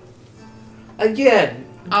 Again,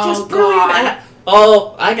 just Oh, brilliant. God.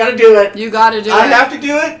 Oh, I gotta do it. You gotta do I it. have to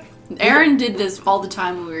do it. Aaron did this all the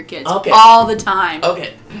time when we were kids. Okay. All the time.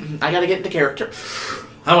 Okay, I gotta get into character.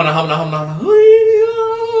 That's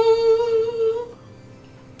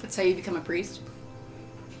how you become a priest.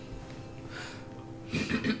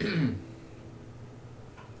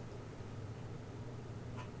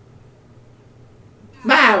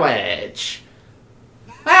 Marriage.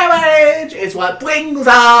 Marriage is what brings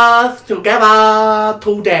us together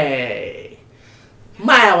today.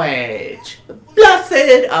 Marriage.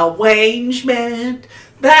 Blessed arrangement.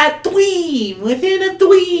 That dream within a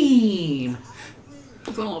dream.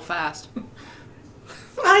 It's going a little fast.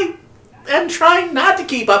 I am trying not to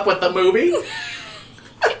keep up with the movie.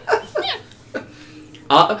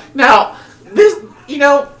 Now, this, you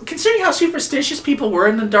know, considering how superstitious people were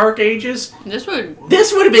in the Dark Ages, This would...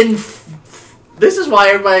 this would have been... This is why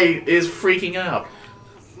everybody is freaking out.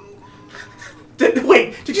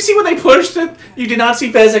 Wait, did you see when they pushed it? You did not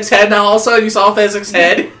see Fezzik's head, now all of a sudden you saw Fezzik's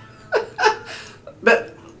head?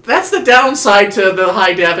 That's the downside to the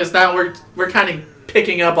high def, is now we're kind of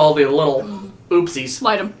picking up all the little oopsies.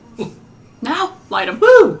 Light him. Now, light him.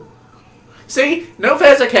 Woo! See? No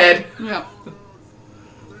Fezzik head. Yeah.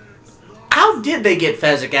 How did they get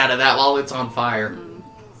Fezzik out of that while it's on fire?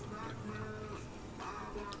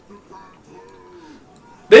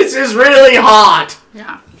 This is really hot!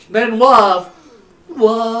 Yeah. Then love,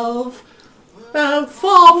 and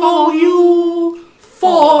follow you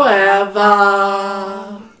forever.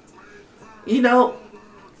 You know,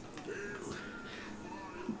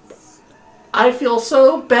 I feel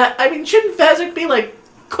so bad. I mean, shouldn't Fezzik be, like,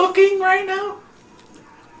 cooking right now?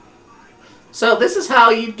 So this is how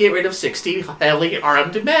you get rid of 60 heavily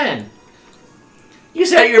armed men. You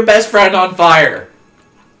set your best friend on fire.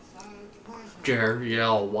 Jerry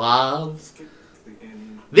Love.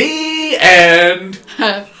 The end.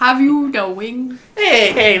 Have you knowing?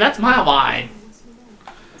 Hey, that's my line.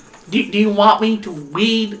 Do you want me to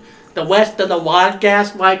read the rest of the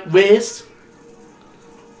podcast like this?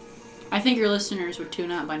 I think your listeners would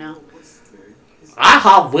tune out by now. I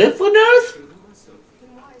have listeners?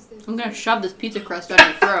 I'm gonna shove this pizza crust down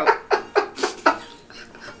your throat.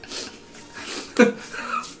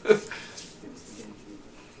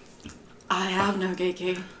 I have no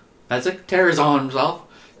KK. Fezzik tears his arms off.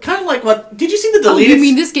 Kind of like what... Did you see the Oh, deleted... you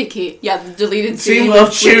mean this KK? Yeah, the deleted scene scene of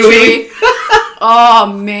with Chewie?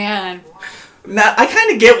 Oh, man. Now, I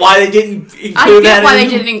kind of get why they didn't include I that get why in...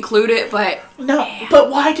 they didn't include it, but... No, but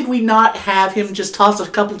why did we not have him just toss a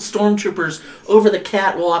couple stormtroopers over the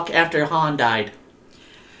catwalk after Han died?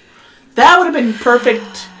 That would have been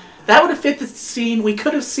perfect. That would have fit the scene. We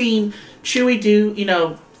could have seen Chewie do, you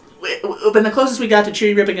know... When the closest we got to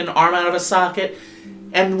Chewie ripping an arm out of a socket,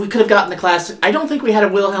 and we could have gotten the classic... I don't think we had a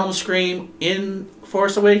Wilhelm scream in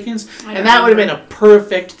Force Awakens, and that would have been a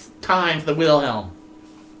perfect time for the Wilhelm.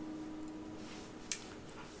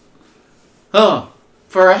 Huh.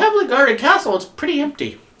 For a heavily guarded castle, it's pretty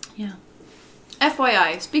empty. Yeah.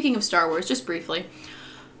 FYI, speaking of Star Wars, just briefly,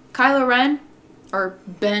 Kylo Ren, or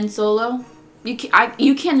Ben Solo, you cannot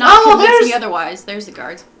convince me otherwise. There's the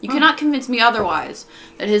guards. You cannot convince me otherwise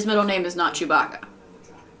that his middle name is not Chewbacca.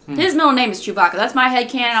 His middle name is Chewbacca. That's my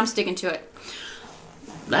headcanon. I'm sticking to it.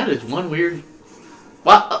 That is one weird...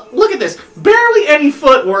 Well, look at this. Barely any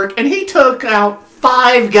footwork, and he took out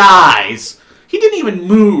 5 guys. He didn't even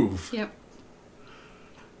move. Yep.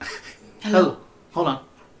 Oh, hold on.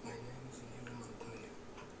 My name is Nino Montoya.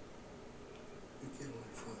 You killed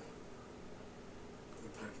my father.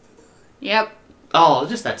 Protected Yep. Oh,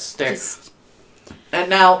 just that stare. And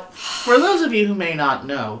now, for those of you who may not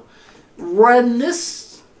know, when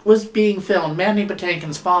this was being filmed, Mandy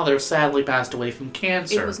Patinkin's father sadly passed away from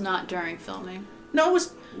cancer. It was not during filming. No, it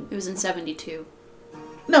was... It was in 72.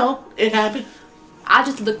 No, it happened. I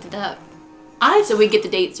just looked it up. So we get the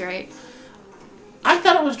dates right. I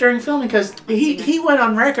thought it was during filming because he went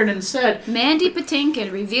on record and said... Mandy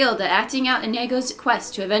Patinkin revealed that acting out Inigo's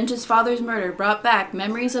quest to avenge his father's murder brought back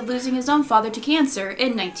memories of losing his own father to cancer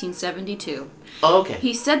in 1972. Okay.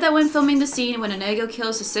 He said that when filming the scene when Inigo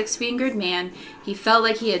kills the six-fingered man, he felt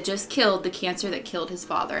like he had just killed the cancer that killed his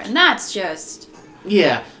father. And that's just...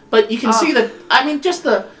 Yeah, but you can see that... I mean, just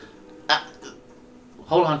the...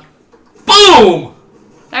 hold on. Boom!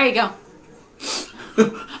 There you go.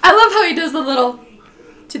 I love how he does the little...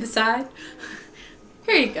 to the side.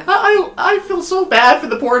 Here you go. I feel so bad for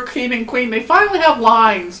the poor king and queen. They finally have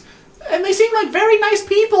lines. And they seem like very nice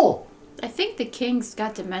people. I think the king's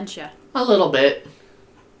got dementia. A little bit.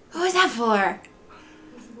 Who is that for?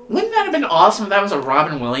 Wouldn't that have been awesome if that was a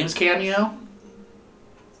Robin Williams cameo?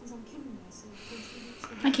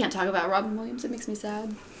 I can't talk about Robin Williams. It makes me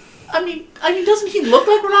sad. I mean, doesn't he look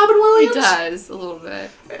like Robin Williams? He does, a little bit.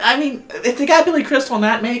 I mean, if they got Billy Crystal in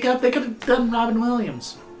that makeup, they could have done Robin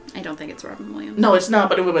Williams. I don't think it's Robin Williams. No, it's not,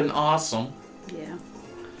 but it would have been awesome. Yeah.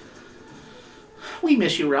 We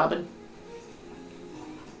miss you, Robin.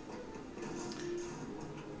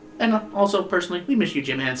 And also, personally, we miss you,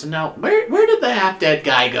 Jim Henson. Now, where did the half-dead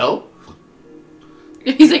guy go?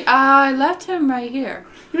 He's like, I left him right here.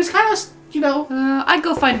 He was kind of, I'd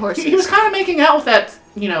go find horses. He was kind of making out with that,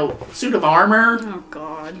 suit of armor. Oh,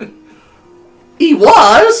 God. He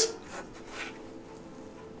was!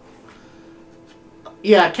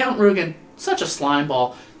 Yeah, Count Rugen, such a slime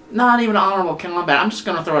ball. Not even honorable combat. I'm just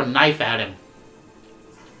going to throw a knife at him.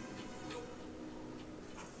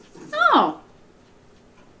 Oh.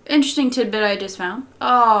 Interesting tidbit I just found.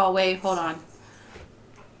 Oh, wait, hold on.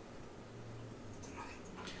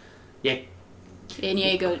 Yeah.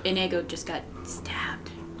 Inigo just got stabbed.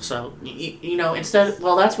 So, instead...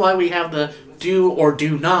 Well, that's why we have the do or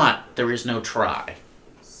do not. There is no try.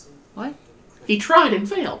 What? He tried and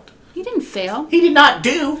failed. He didn't fail. He did not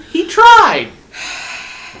do. He tried.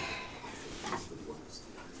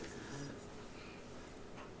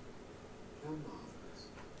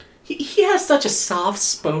 He has such a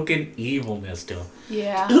soft-spoken evilness to him.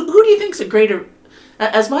 Yeah. Who do you think's a greater...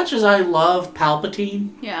 As much as I love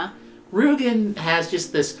Palpatine, Yeah. Rugen has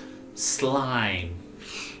just this slime.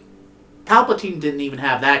 Palpatine didn't even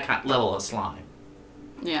have that level of slime.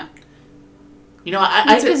 Yeah.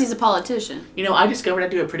 It's because he's a politician. I discovered I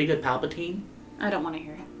do a pretty good Palpatine. I don't want to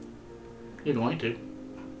hear it. You're going to.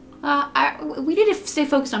 We need to stay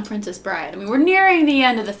focused on Princess Bride. I mean, we're nearing the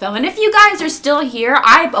end of the film. And if you guys are still here,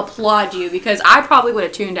 I applaud you because I probably would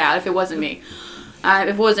have tuned out if it wasn't me. If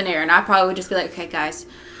it wasn't Aaron, I probably would just be like, okay, guys,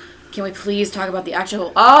 can we please talk about the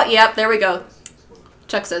actual... Oh, yep, there we go.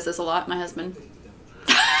 Chuck says this a lot, my husband.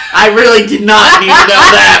 I really did not need to know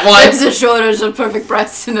that one. There's a shortage of perfect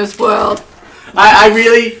breasts in this world. I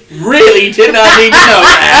really, really did not need to know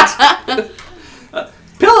that.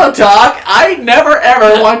 Pillow talk, I never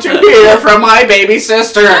ever want to hear from my baby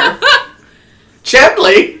sister.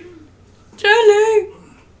 Gently.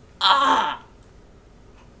 Ah.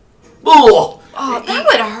 Ugh. Oh, that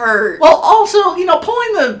would hurt. Well, also,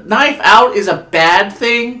 pulling the knife out is a bad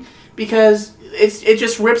thing because it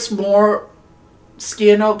just rips more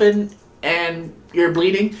skin open and you're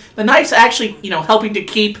bleeding. The knife's actually, helping to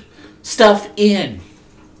keep stuff in.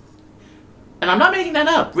 And I'm not making that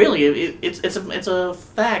up. Really, it's a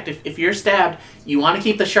fact. If you're stabbed, you want to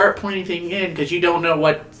keep the sharp pointy thing in because you don't know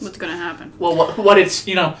what's going to happen. Well, what it's,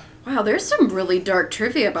 Wow, there's some really dark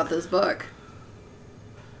trivia about this book.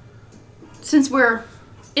 Since we're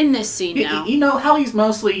in this scene now. You know how he's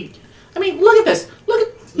mostly... I mean, look at this. Look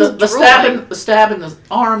at the stab in the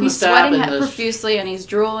arm, he's the stab in sweating the... profusely and he's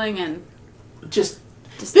drooling and... Just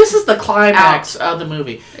this is the climax of the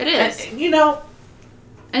movie. It is. And,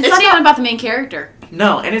 and it's not even about the main character.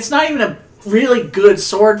 No, and it's not even a really good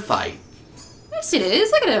sword fight. Yes, it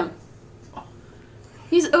is. Look at him.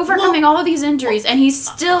 He's overcoming all of these injuries, and he's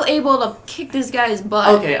still able to kick this guy's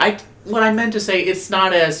butt. Okay, what I meant to say, it's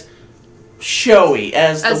not as showy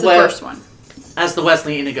as the first one. As the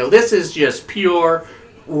Wesley Inigo. This is just pure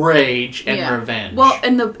rage and revenge. Well,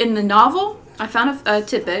 in the novel, I found a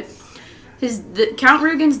tidbit. Count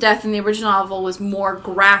Rugen's death in the original novel was more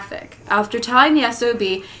graphic. After telling the SOB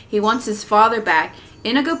he wants his father back,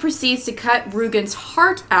 Inigo proceeds to cut Rugen's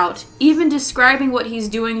heart out, even describing what he's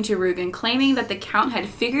doing to Rugen, claiming that the Count had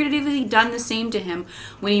figuratively done the same to him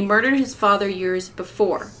when he murdered his father years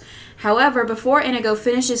before. However, before Inigo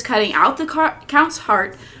finishes cutting out the Count's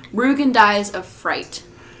heart, Rugen dies of fright.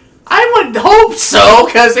 I would hope so,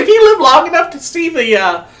 because if he lived long enough to see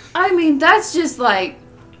the, I mean, that's just like...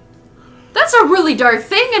 That's a really dark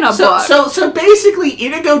thing in a book. So basically,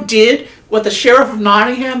 Inigo did what the Sheriff of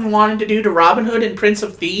Nottingham wanted to do to Robin Hood in Prince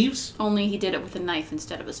of Thieves. Only he did it with a knife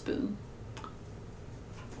instead of a spoon.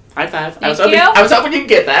 High five. Thank I you. was hoping you'd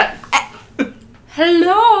get that.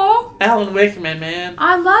 Hello? Alan Rickman, man.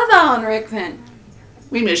 I love Alan Rickman.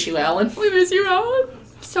 We miss you, Alan. We miss you, Alan.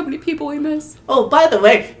 So many people we miss. Oh, by the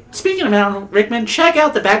way, speaking of Alan Rickman, check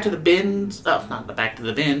out the Back to the Bins. Oh, not the Back to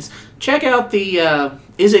the Bins. Check out the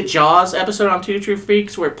Is It Jaws episode on Two True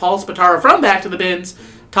Freaks where Paul Spataro from Back to the Bins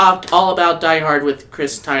talked all about Die Hard with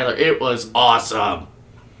Chris Tyler. It was awesome.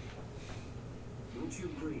 Don't you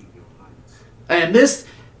agree, Your Highness?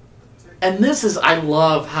 And this is, I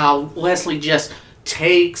love how Leslie just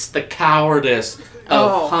takes the cowardice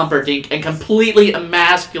of Humperdinck and completely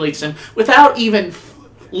emasculates him without even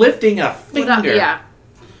lifting a finger. Yeah.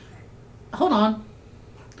 Hold on.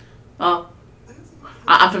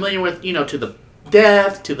 I'm familiar with, to the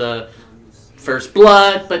death, to the first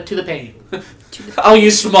blood, but to the pain. I'll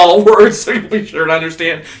use small words so you'll be sure to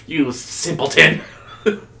understand. You simpleton.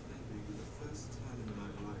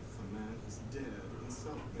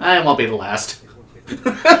 I won't be the last.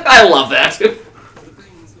 I love that.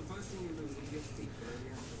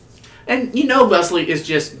 And Leslie is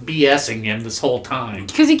just BSing him this whole time.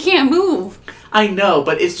 Because he can't move. I know,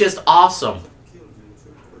 but it's just awesome.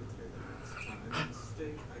 I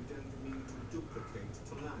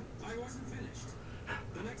wasn't finished.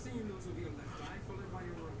 The next thing you lose will be your left eye, followed by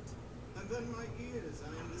your right. And then my ears, I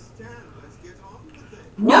understand. Let's get on with it.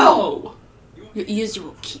 No! Your ears you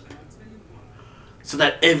will keep. So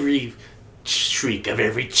that every shriek of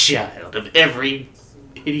every child, of every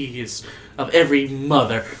hideous, of every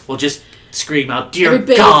mother will just scream out, "Dear Every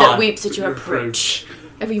babe God!" that weeps at your approach.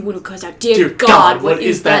 Everyone who calls out, Dear "Dear God, what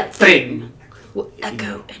is that thing? will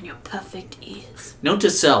echo in your perfect ears. Note to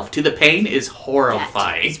self, to the pain is That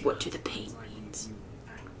horrifying. is what to the pain means.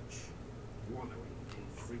 Wallowing in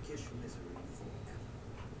freakish misery forever.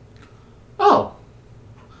 Oh.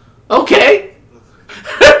 Okay.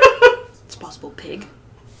 It's possible, pig.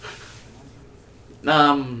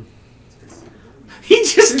 He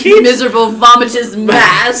just keeps... Miserable, vomitous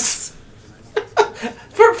mass.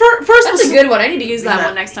 First That's a good one. I need to use that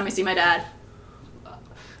one next time I see my dad.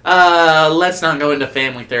 Let's not go into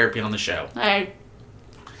family therapy on the show. Hey.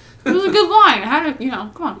 It was a good line. How to,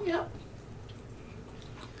 come on. Yeah.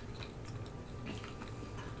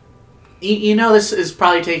 This is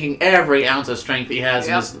probably taking every ounce of strength he has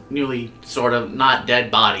in his newly sort of not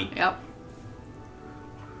dead body. Yep.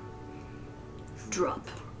 Drop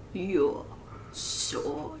your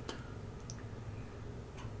sword.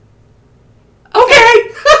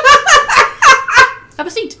 Okay! Have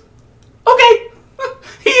a seat. Okay!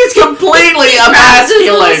 He is completely Grabs his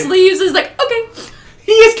little emasculated. sleeves is like, okay.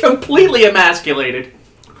 He is completely emasculated.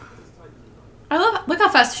 Look how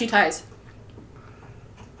fast she ties.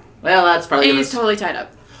 Well, that's probably... He's totally tied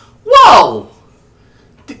up. Whoa!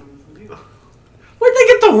 Where'd they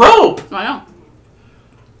get the rope? I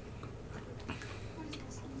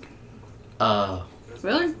know.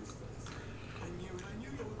 Really?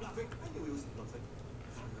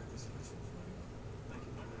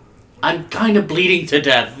 I'm kind of bleeding to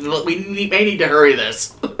death. We may need to hurry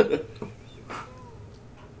this. I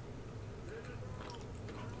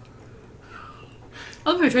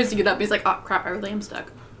love how he tries to get up. He's like, oh crap, I really am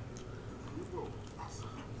stuck.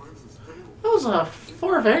 Those are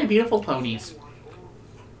 4 very beautiful ponies.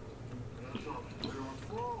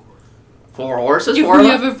 4 horses, If 4 we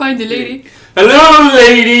of ever them? find a lady. Hello,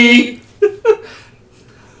 lady!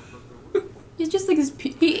 He's just like this.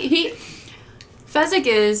 Fezzik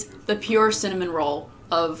is the pure cinnamon roll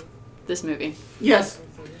of this movie. Yes.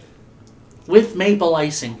 With maple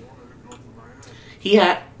icing. He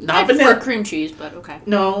had... I Not prefer vanilla. cream cheese, but okay.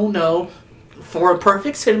 No. For a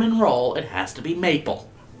perfect cinnamon roll, it has to be maple.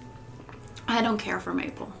 I don't care for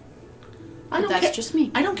maple. I don't That's ca- just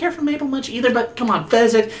me. I don't care for maple much either, but come on,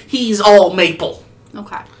 Fezzik, he's all maple.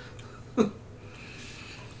 Okay.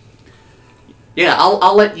 Yeah,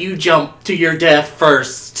 I'll let you jump to your death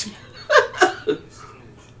first.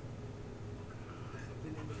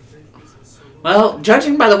 Well,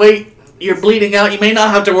 judging by the way you're bleeding out, you may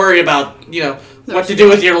not have to worry about, what to do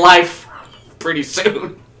with your life pretty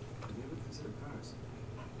soon.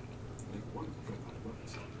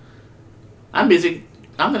 I'm busy.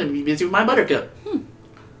 I'm going to be busy with my buttercup.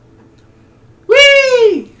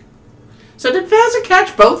 Whee! So did Fezzik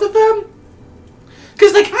catch both of them?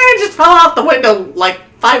 Because they kind of just fell out the window like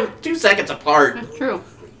 2 seconds apart. That's true.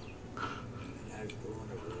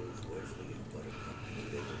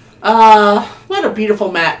 What a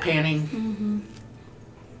beautiful matte painting. Mm-hmm.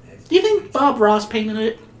 Do you think Bob Ross painted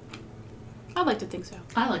it? I'd like to think so.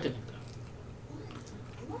 I like it.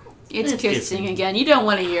 It's It's kissing kissing. again. You don't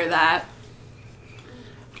want to hear that.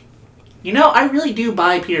 You know, I really do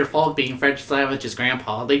buy Peter Falk being Fred Savage's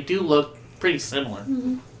grandpa. They do look pretty similar.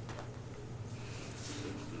 Mm-hmm.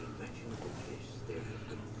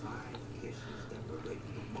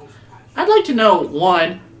 I'd like to know,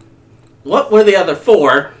 1, what were the other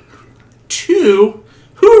 4? 2,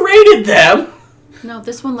 who rated them? No,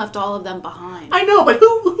 this one left all of them behind. I know, but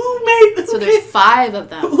who made... So there's 5 of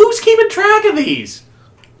them. Who's keeping track of these?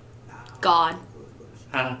 God.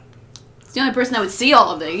 Uh, It's the only person that would see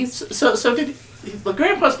all of these. so did... The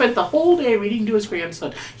grandpa spent the whole day reading to his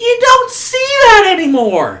grandson. You don't see that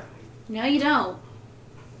anymore! No, you don't.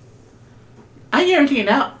 I guarantee you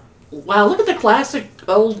now... Wow, look at the classic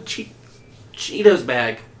old Cheetos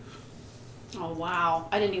bag. Oh, wow.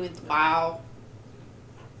 I didn't even... Wow.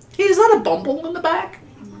 Hey, is that a bumble in the back?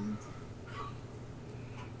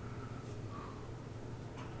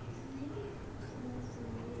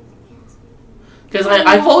 Because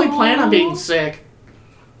I fully plan on being sick.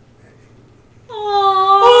 Aww.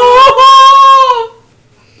 Oh!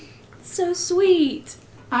 So sweet.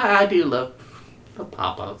 I do love the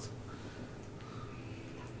pop-ups.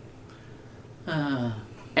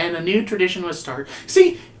 And a new tradition was started.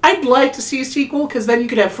 See, I'd like to see a sequel because then you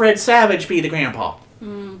could have Fred Savage be the grandpa.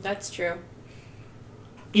 That's true.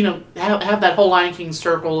 You know, have that whole Lion King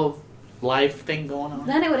circle of life thing going on.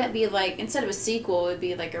 Then it would be like, instead of a sequel, it would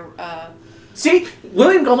be like a... See,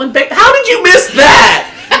 William Goldman, how did you miss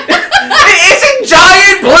that? It's in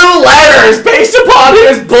giant blue letters based upon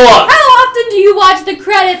his book. How often do you watch the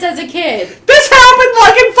credits as a kid? This happened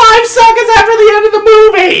like in 5 seconds after the end of the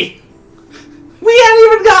movie. We hadn't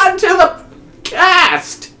even gotten to the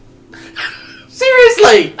cast.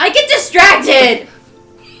 Seriously. I get distracted.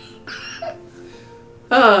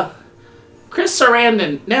 Chris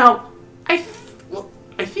Sarandon. Now, I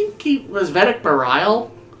think he was Vedic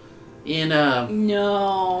Bareil in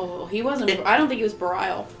No, he wasn't. I don't think he was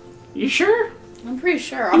Bareil. You sure? I'm pretty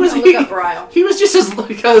sure. I'm gonna look up Bareil. He was just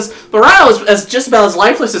because Bareil was as just about as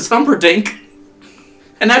lifeless as Humperdinck,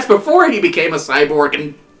 and that's before he became a cyborg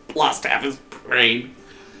and lost half his brain.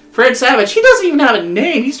 Fred Savage, he doesn't even have a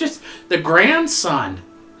name. He's just the grandson.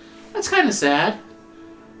 That's kind of sad.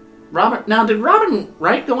 Now, did Robin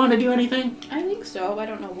Wright go on to do anything? I think so. I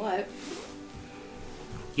don't know what.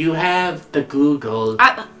 You have the Google.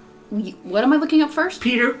 What am I looking up first?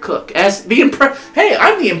 Peter Cook as the Hey,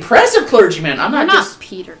 I'm the impressive clergyman. I'm not Not just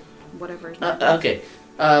Peter. Whatever. His name is. okay.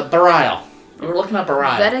 Bareil. We're looking up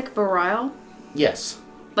Bareil. Vedic Bareil? Yes.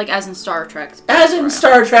 Like as in Star Trek. As in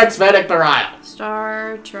Star Trek's Vedic Bareil.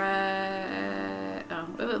 Star Trek. Oh,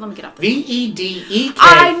 let me get off this. Vedek.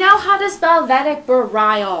 I know how to spell Vedic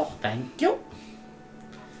Bareil. Thank you.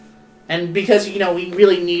 And because we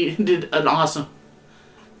really needed an awesome,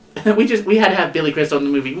 we had to have Billy Crystal in the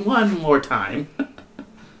movie one more time.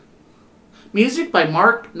 Music by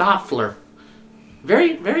Mark Knopfler.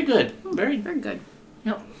 Very, very good. Very good.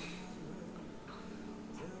 Yep.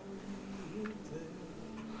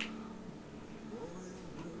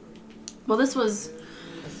 Well, this was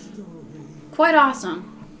quite awesome.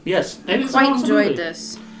 Yes, I it is quite an awesome enjoyed movie.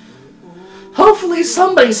 this. Hopefully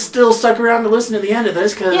somebody's still stuck around to listen to the end of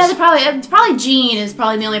this, because... Yeah, it's probably Gene is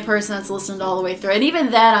probably the only person that's listened all the way through. And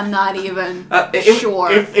even then, I'm not even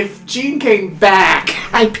sure. If Gene came back,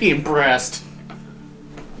 I'd be impressed.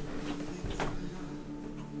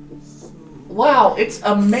 Wow, it's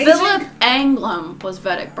amazing. Philip Anglum was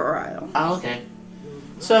Vedic Bareil. Oh, okay.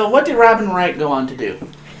 So what did Robin Wright go on to do?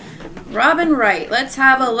 Robin Wright. Let's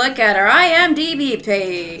have a look at her IMDb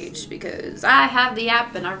page, because I have the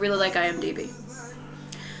app and I really like IMDb.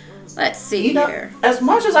 Let's see here. As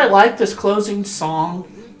much as I like this closing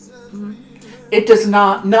song, it does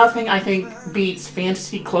nothing I think beats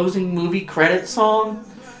fantasy closing movie credit song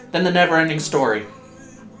than the Never-Ending Story.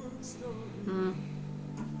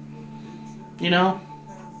 You know?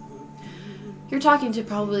 You're talking to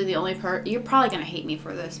probably the only part. You're probably going to hate me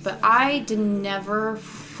for this, but I did never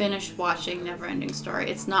finish watching Neverending Story.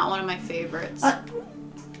 It's not one of my favorites.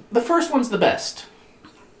 The first one's the best.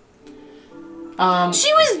 She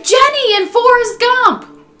was Jenny in Forrest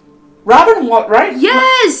Gump! Robin Wright?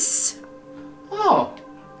 Yes! Oh.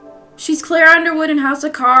 She's Claire Underwood in House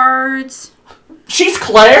of Cards. She's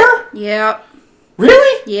Claire? Yep.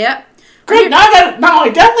 Really? Yep. Great, now I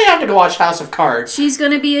definitely have to go watch House of Cards. She's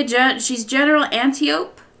gonna be she's General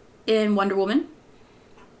Antiope in Wonder Woman.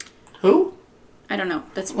 Who? I don't know.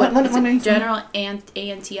 That's Let what me- General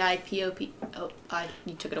Antiope. Oh,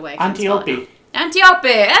 you took it away. I can't spell it Antiope.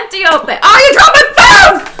 now. Antiope. Oh, you dropped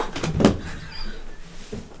my phone!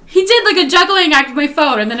 He did like a juggling act with my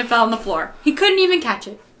phone, and then it fell on the floor. He couldn't even catch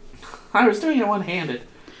it. I was doing it one-handed.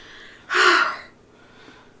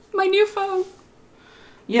 My new phone.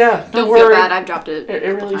 Yeah, Don't worry. feel bad. I've dropped it. It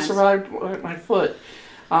a couple really times. survived my foot.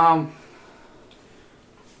 Oh.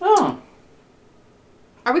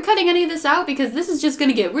 Are we cutting any of this out? Because this is just going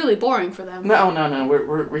to get really boring for them. No.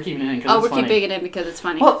 We're keeping it in because Oh, it's we're funny. keeping it in because it's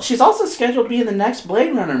funny. Well, she's also scheduled to be in the next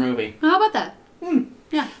Blade Runner movie. How about that?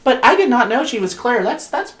 Yeah. But I did not know she was Claire.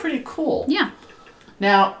 That's pretty cool. Yeah.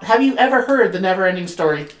 Now, have you ever heard the Neverending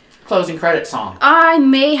Story closing credit song? I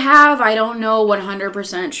may have. I don't know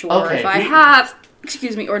 100% sure Okay, if I have.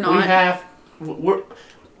 Excuse me, or not. We have. We're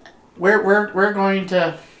going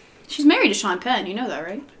to. She's married to Sean Penn. You know that,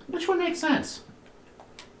 right? Which one makes sense?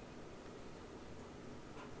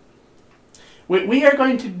 We are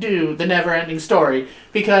going to do the Neverending Story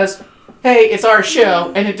because, hey, it's our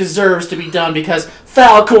show and it deserves to be done because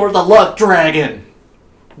Falcor the Luck Dragon.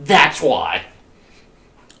 That's why.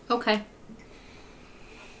 Okay.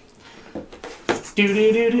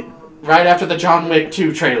 Do. Right after the John Wick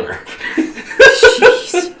 2 trailer.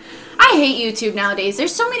 Jeez. I hate YouTube nowadays.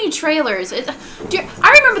 There's so many trailers.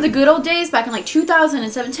 I remember the good old days back in like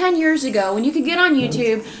 2007, 10 years ago, when you could get on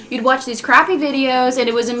YouTube, you'd watch these crappy videos, and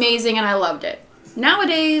it was amazing, and I loved it.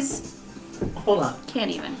 Nowadays, Hold on.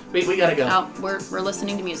 can't even. We gotta go. Oh, we're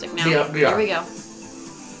listening to music now. Yeah, we are. Here we go.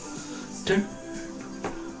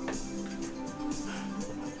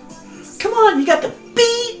 Come on, you got the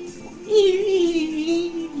beat.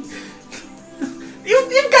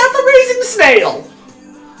 You've got the Raisin Snail.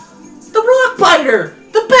 The Rock Biter.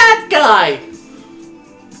 The Bat Guy.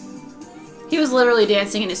 He was literally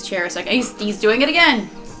dancing in his chair a second. He's doing it again.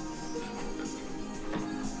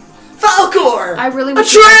 Falcor. I really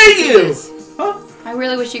wish you guys could see Atreyu. this. Huh? I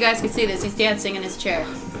really wish you guys could see this. He's dancing in his chair.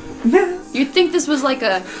 Ne- You'd think this was like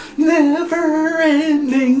a...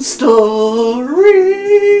 Never-ending story.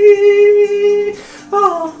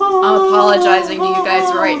 I'm apologizing to you guys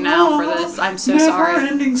right now for this. I'm so sorry.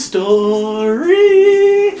 Never-ending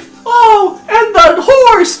story. Oh, and the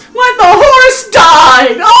horse! When the horse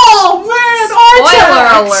died! Oh, man! Spoiler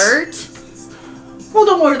Artax! alert. Well,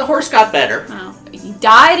 don't worry, the horse got better. Oh, he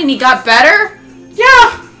died and he got better? Yeah!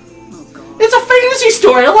 Oh, God. It's a fantasy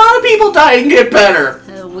story. A lot of people die and get better.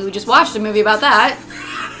 We just watched a movie about that.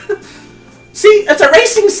 See, it's a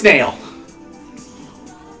racing snail.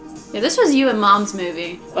 Yeah, this was you and Mom's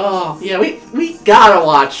movie. Oh, yeah, we gotta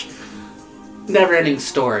watch Neverending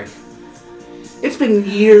Story. It's been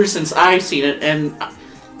years since I've seen it, and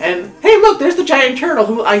hey, look, there's the giant turtle,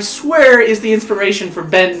 who I swear is the inspiration for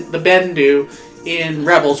the Bendu in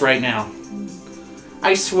Rebels right now.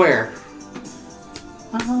 I swear.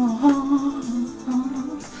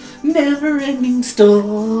 Never-ending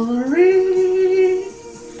story.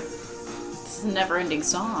 This is a never-ending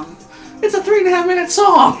song. It's a 3.5-minute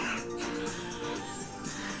song.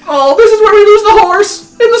 Oh, this is where we lose the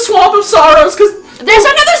horse in the Swamp of Sorrows, because... There's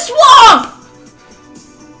another swamp!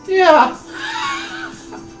 Yeah.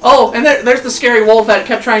 Oh, and there's the scary wolf that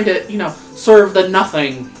kept trying to, serve the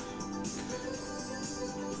nothing.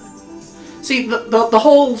 See, the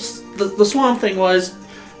whole the swamp thing was,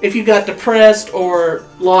 if you got depressed or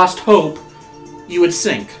lost hope, you would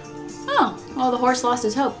sink. Oh, well, the horse lost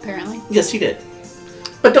his hope, apparently. Yes, he did.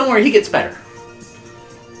 But don't worry, he gets better.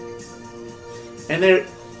 And there,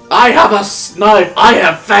 I have a knife. I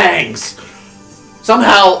have fangs.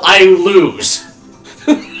 Somehow I lose.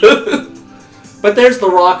 But there's the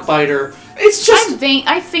Rock Biter. It's just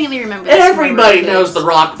I faintly remember this. everybody knows the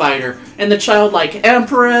Rock Biter and the childlike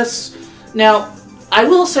Empress. Now, I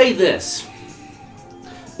will say this: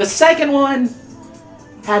 the second one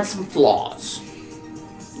had some flaws.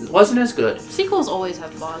 It wasn't as good. Sequels always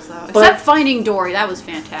have flaws, though. But- Except Finding Dory. That was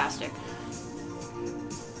fantastic.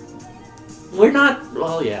 We're not.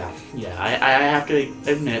 Well, yeah. I have to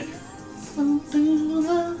admit.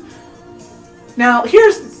 Now,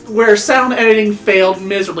 here's where sound editing failed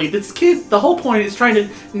miserably. This kid, the whole point is trying to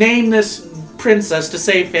name this princess to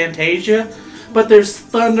save Fantasia, but there's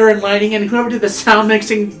thunder and lightning, and whoever did the sound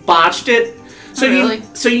mixing botched it. So really?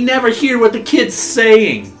 you never hear what the kid's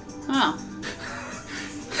saying. Oh.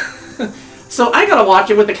 So I gotta watch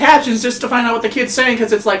it with the captions just to find out what the kid's saying,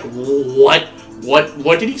 because it's like,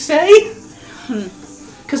 what did he say?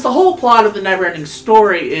 Because the whole plot of the Neverending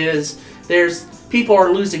Story is people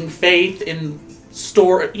are losing faith in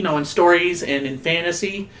in stories and in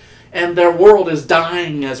fantasy, and their world is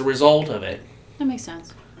dying as a result of it. That makes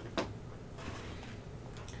sense.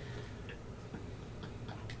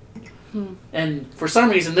 And for some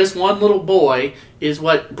reason, this one little boy is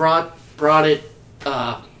what brought it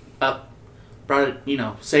up. Brought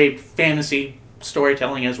it, saved fantasy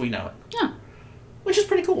storytelling as we know it. Yeah. Which is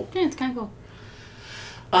pretty cool. Yeah, it's kind of cool.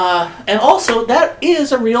 And also, that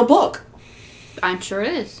is a real book. I'm sure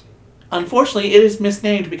it is. Unfortunately, it is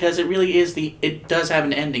misnamed because it really is it does have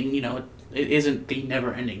an ending, it isn't the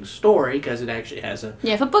never-ending story because it actually has a...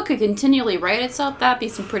 Yeah, if a book could continually write itself, that'd be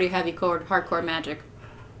some pretty heavy hardcore magic.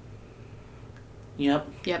 Yep.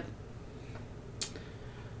 Yep.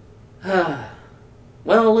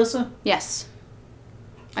 Well, Alyssa? Yes.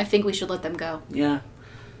 I think we should let them go. Yeah.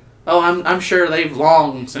 Oh, I'm sure they've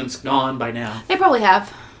long since gone by now. They probably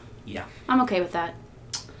have. Yeah. I'm okay with that.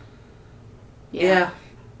 Yeah.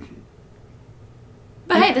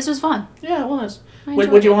 But hey, this was fun. Yeah, it was. I enjoyed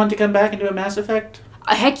Would you it. want to come back and do a Mass Effect?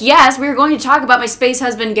 Heck yes, we were going to talk about my space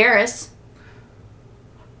husband Garrus.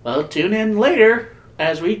 Well, tune in later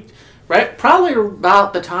as probably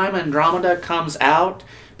about the time Andromeda comes out,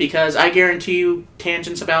 because I guarantee you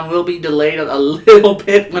Tangents Abound will be delayed a little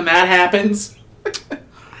bit when that happens.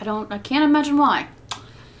 I can't imagine why.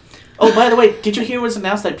 Oh, by the way, did you hear it was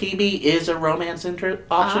announced that PB is a romance option?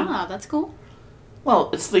 Ah, that's cool. Well,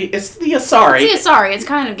 it's the Asari. See, sorry, it's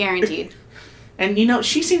kind of guaranteed. And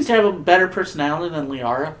she seems to have a better personality than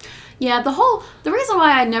Liara. Yeah, the reason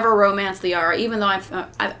why I never romanced Liara, even though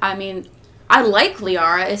I like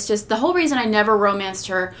Liara, it's just the whole reason I never romanced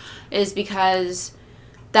her is because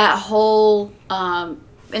that whole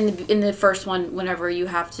in the first one, whenever you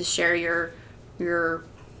have to share your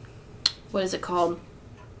what is it called?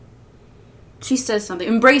 She says something.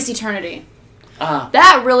 Embrace eternity.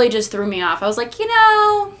 That really just threw me off. I was like,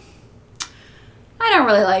 I don't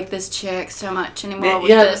really like this chick so much anymore with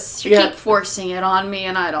this. You keep forcing it on me,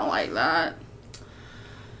 and I don't like that.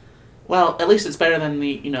 Well, at least it's better than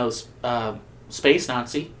the, space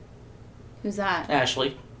Nazi. Who's that?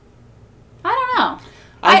 Ashley. I don't know.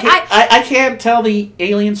 I can't tell the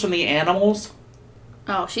aliens from the animals.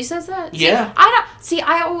 Oh, she says that? Yeah.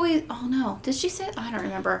 Oh no. Did she say it? I don't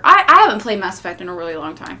remember. I haven't played Mass Effect in a really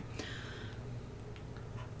long time.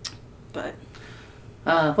 But...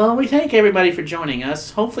 well, we thank everybody for joining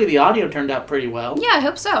us. Hopefully the audio turned out pretty well. Yeah, I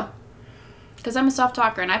hope so. Because I'm a soft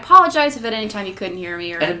talker, and I apologize if at any time you couldn't hear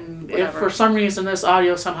me or and whatever. if for some reason this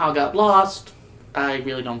audio somehow got lost, I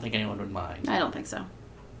really don't think anyone would mind. I don't think so.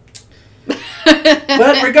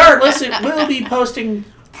 But regardless, it will be posting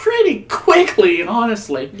pretty quickly,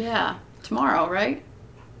 honestly. Yeah. Tomorrow, right?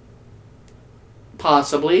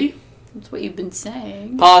 Possibly. That's what you've been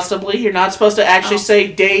saying. Possibly. You're not supposed to actually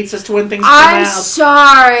say dates as to when things come I'm out.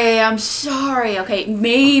 I'm sorry. Okay,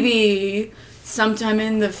 maybe sometime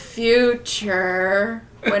in the future,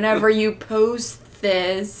 whenever you post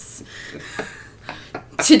this.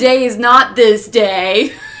 Today is not this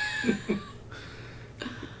day.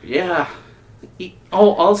 Yeah.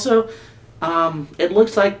 Oh, also, it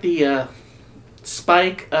looks like the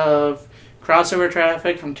spike of crossover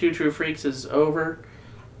traffic from Two True Freaks is over.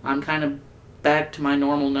 I'm kind of back to my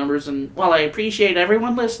normal numbers, and while I appreciate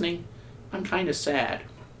everyone listening, I'm kind of sad.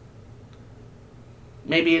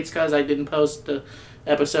 Maybe it's because I didn't post the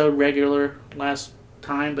episode regular last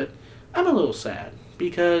time, but I'm a little sad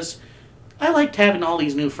because I liked having all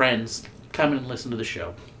these new friends come and listen to the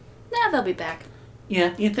show. Nah, they'll be back.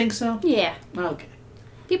 Yeah, you think so? Yeah. Okay.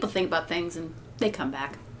 People think about things and they come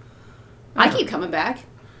back. I keep coming back.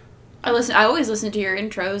 I always listen to your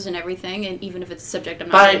intros and everything, and even if it's a subject I'm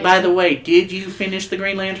not. By the way, did you finish the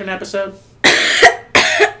Green Lantern episode?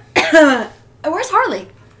 Where's Harley?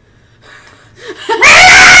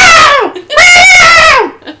 Wow!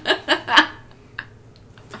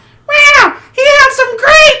 He had some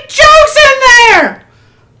great jokes in there!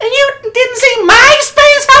 And you didn't see my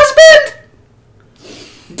space husband?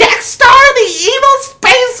 Dexstar, the evil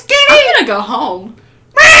space kitty? I'm gonna go home.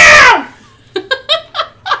 Wow!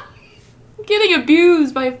 I'm getting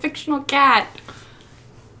abused by a fictional cat.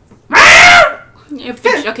 Wow! Yeah,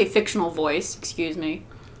 fictional voice. Excuse me.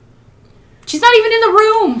 She's not even in the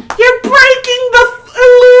room. You're breaking the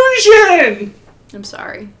illusion! I'm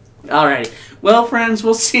sorry. Alright. Well, friends,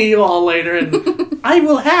 we'll see you all later, and I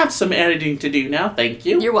will have some editing to do now. Thank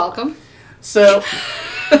you. You're welcome. So,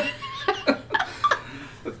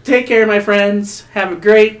 take care, my friends. Have a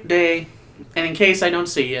great day. And in case I don't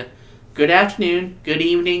see you, good afternoon, good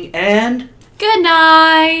evening, and... Good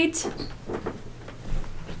night.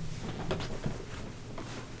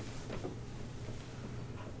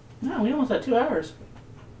 No, we almost had 2 hours.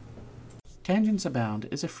 Tangents Abound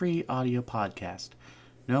is a free audio podcast.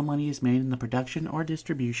 No money is made in the production or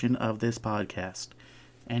distribution of this podcast.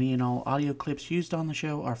 Any and all audio clips used on the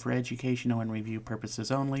show are for educational and review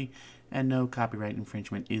purposes only, and no copyright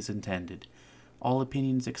infringement is intended. All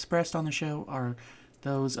opinions expressed on the show are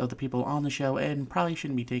those of the people on the show and probably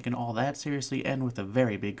shouldn't be taken all that seriously and with a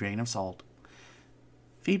very big grain of salt.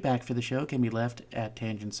 Feedback for the show can be left at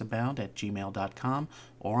tangentsabound@gmail.com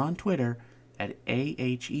or on Twitter at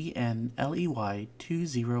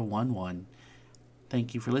AHENLEY2011.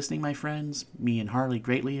 Thank you for listening, my friends. Me and Harley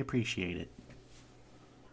greatly appreciate it.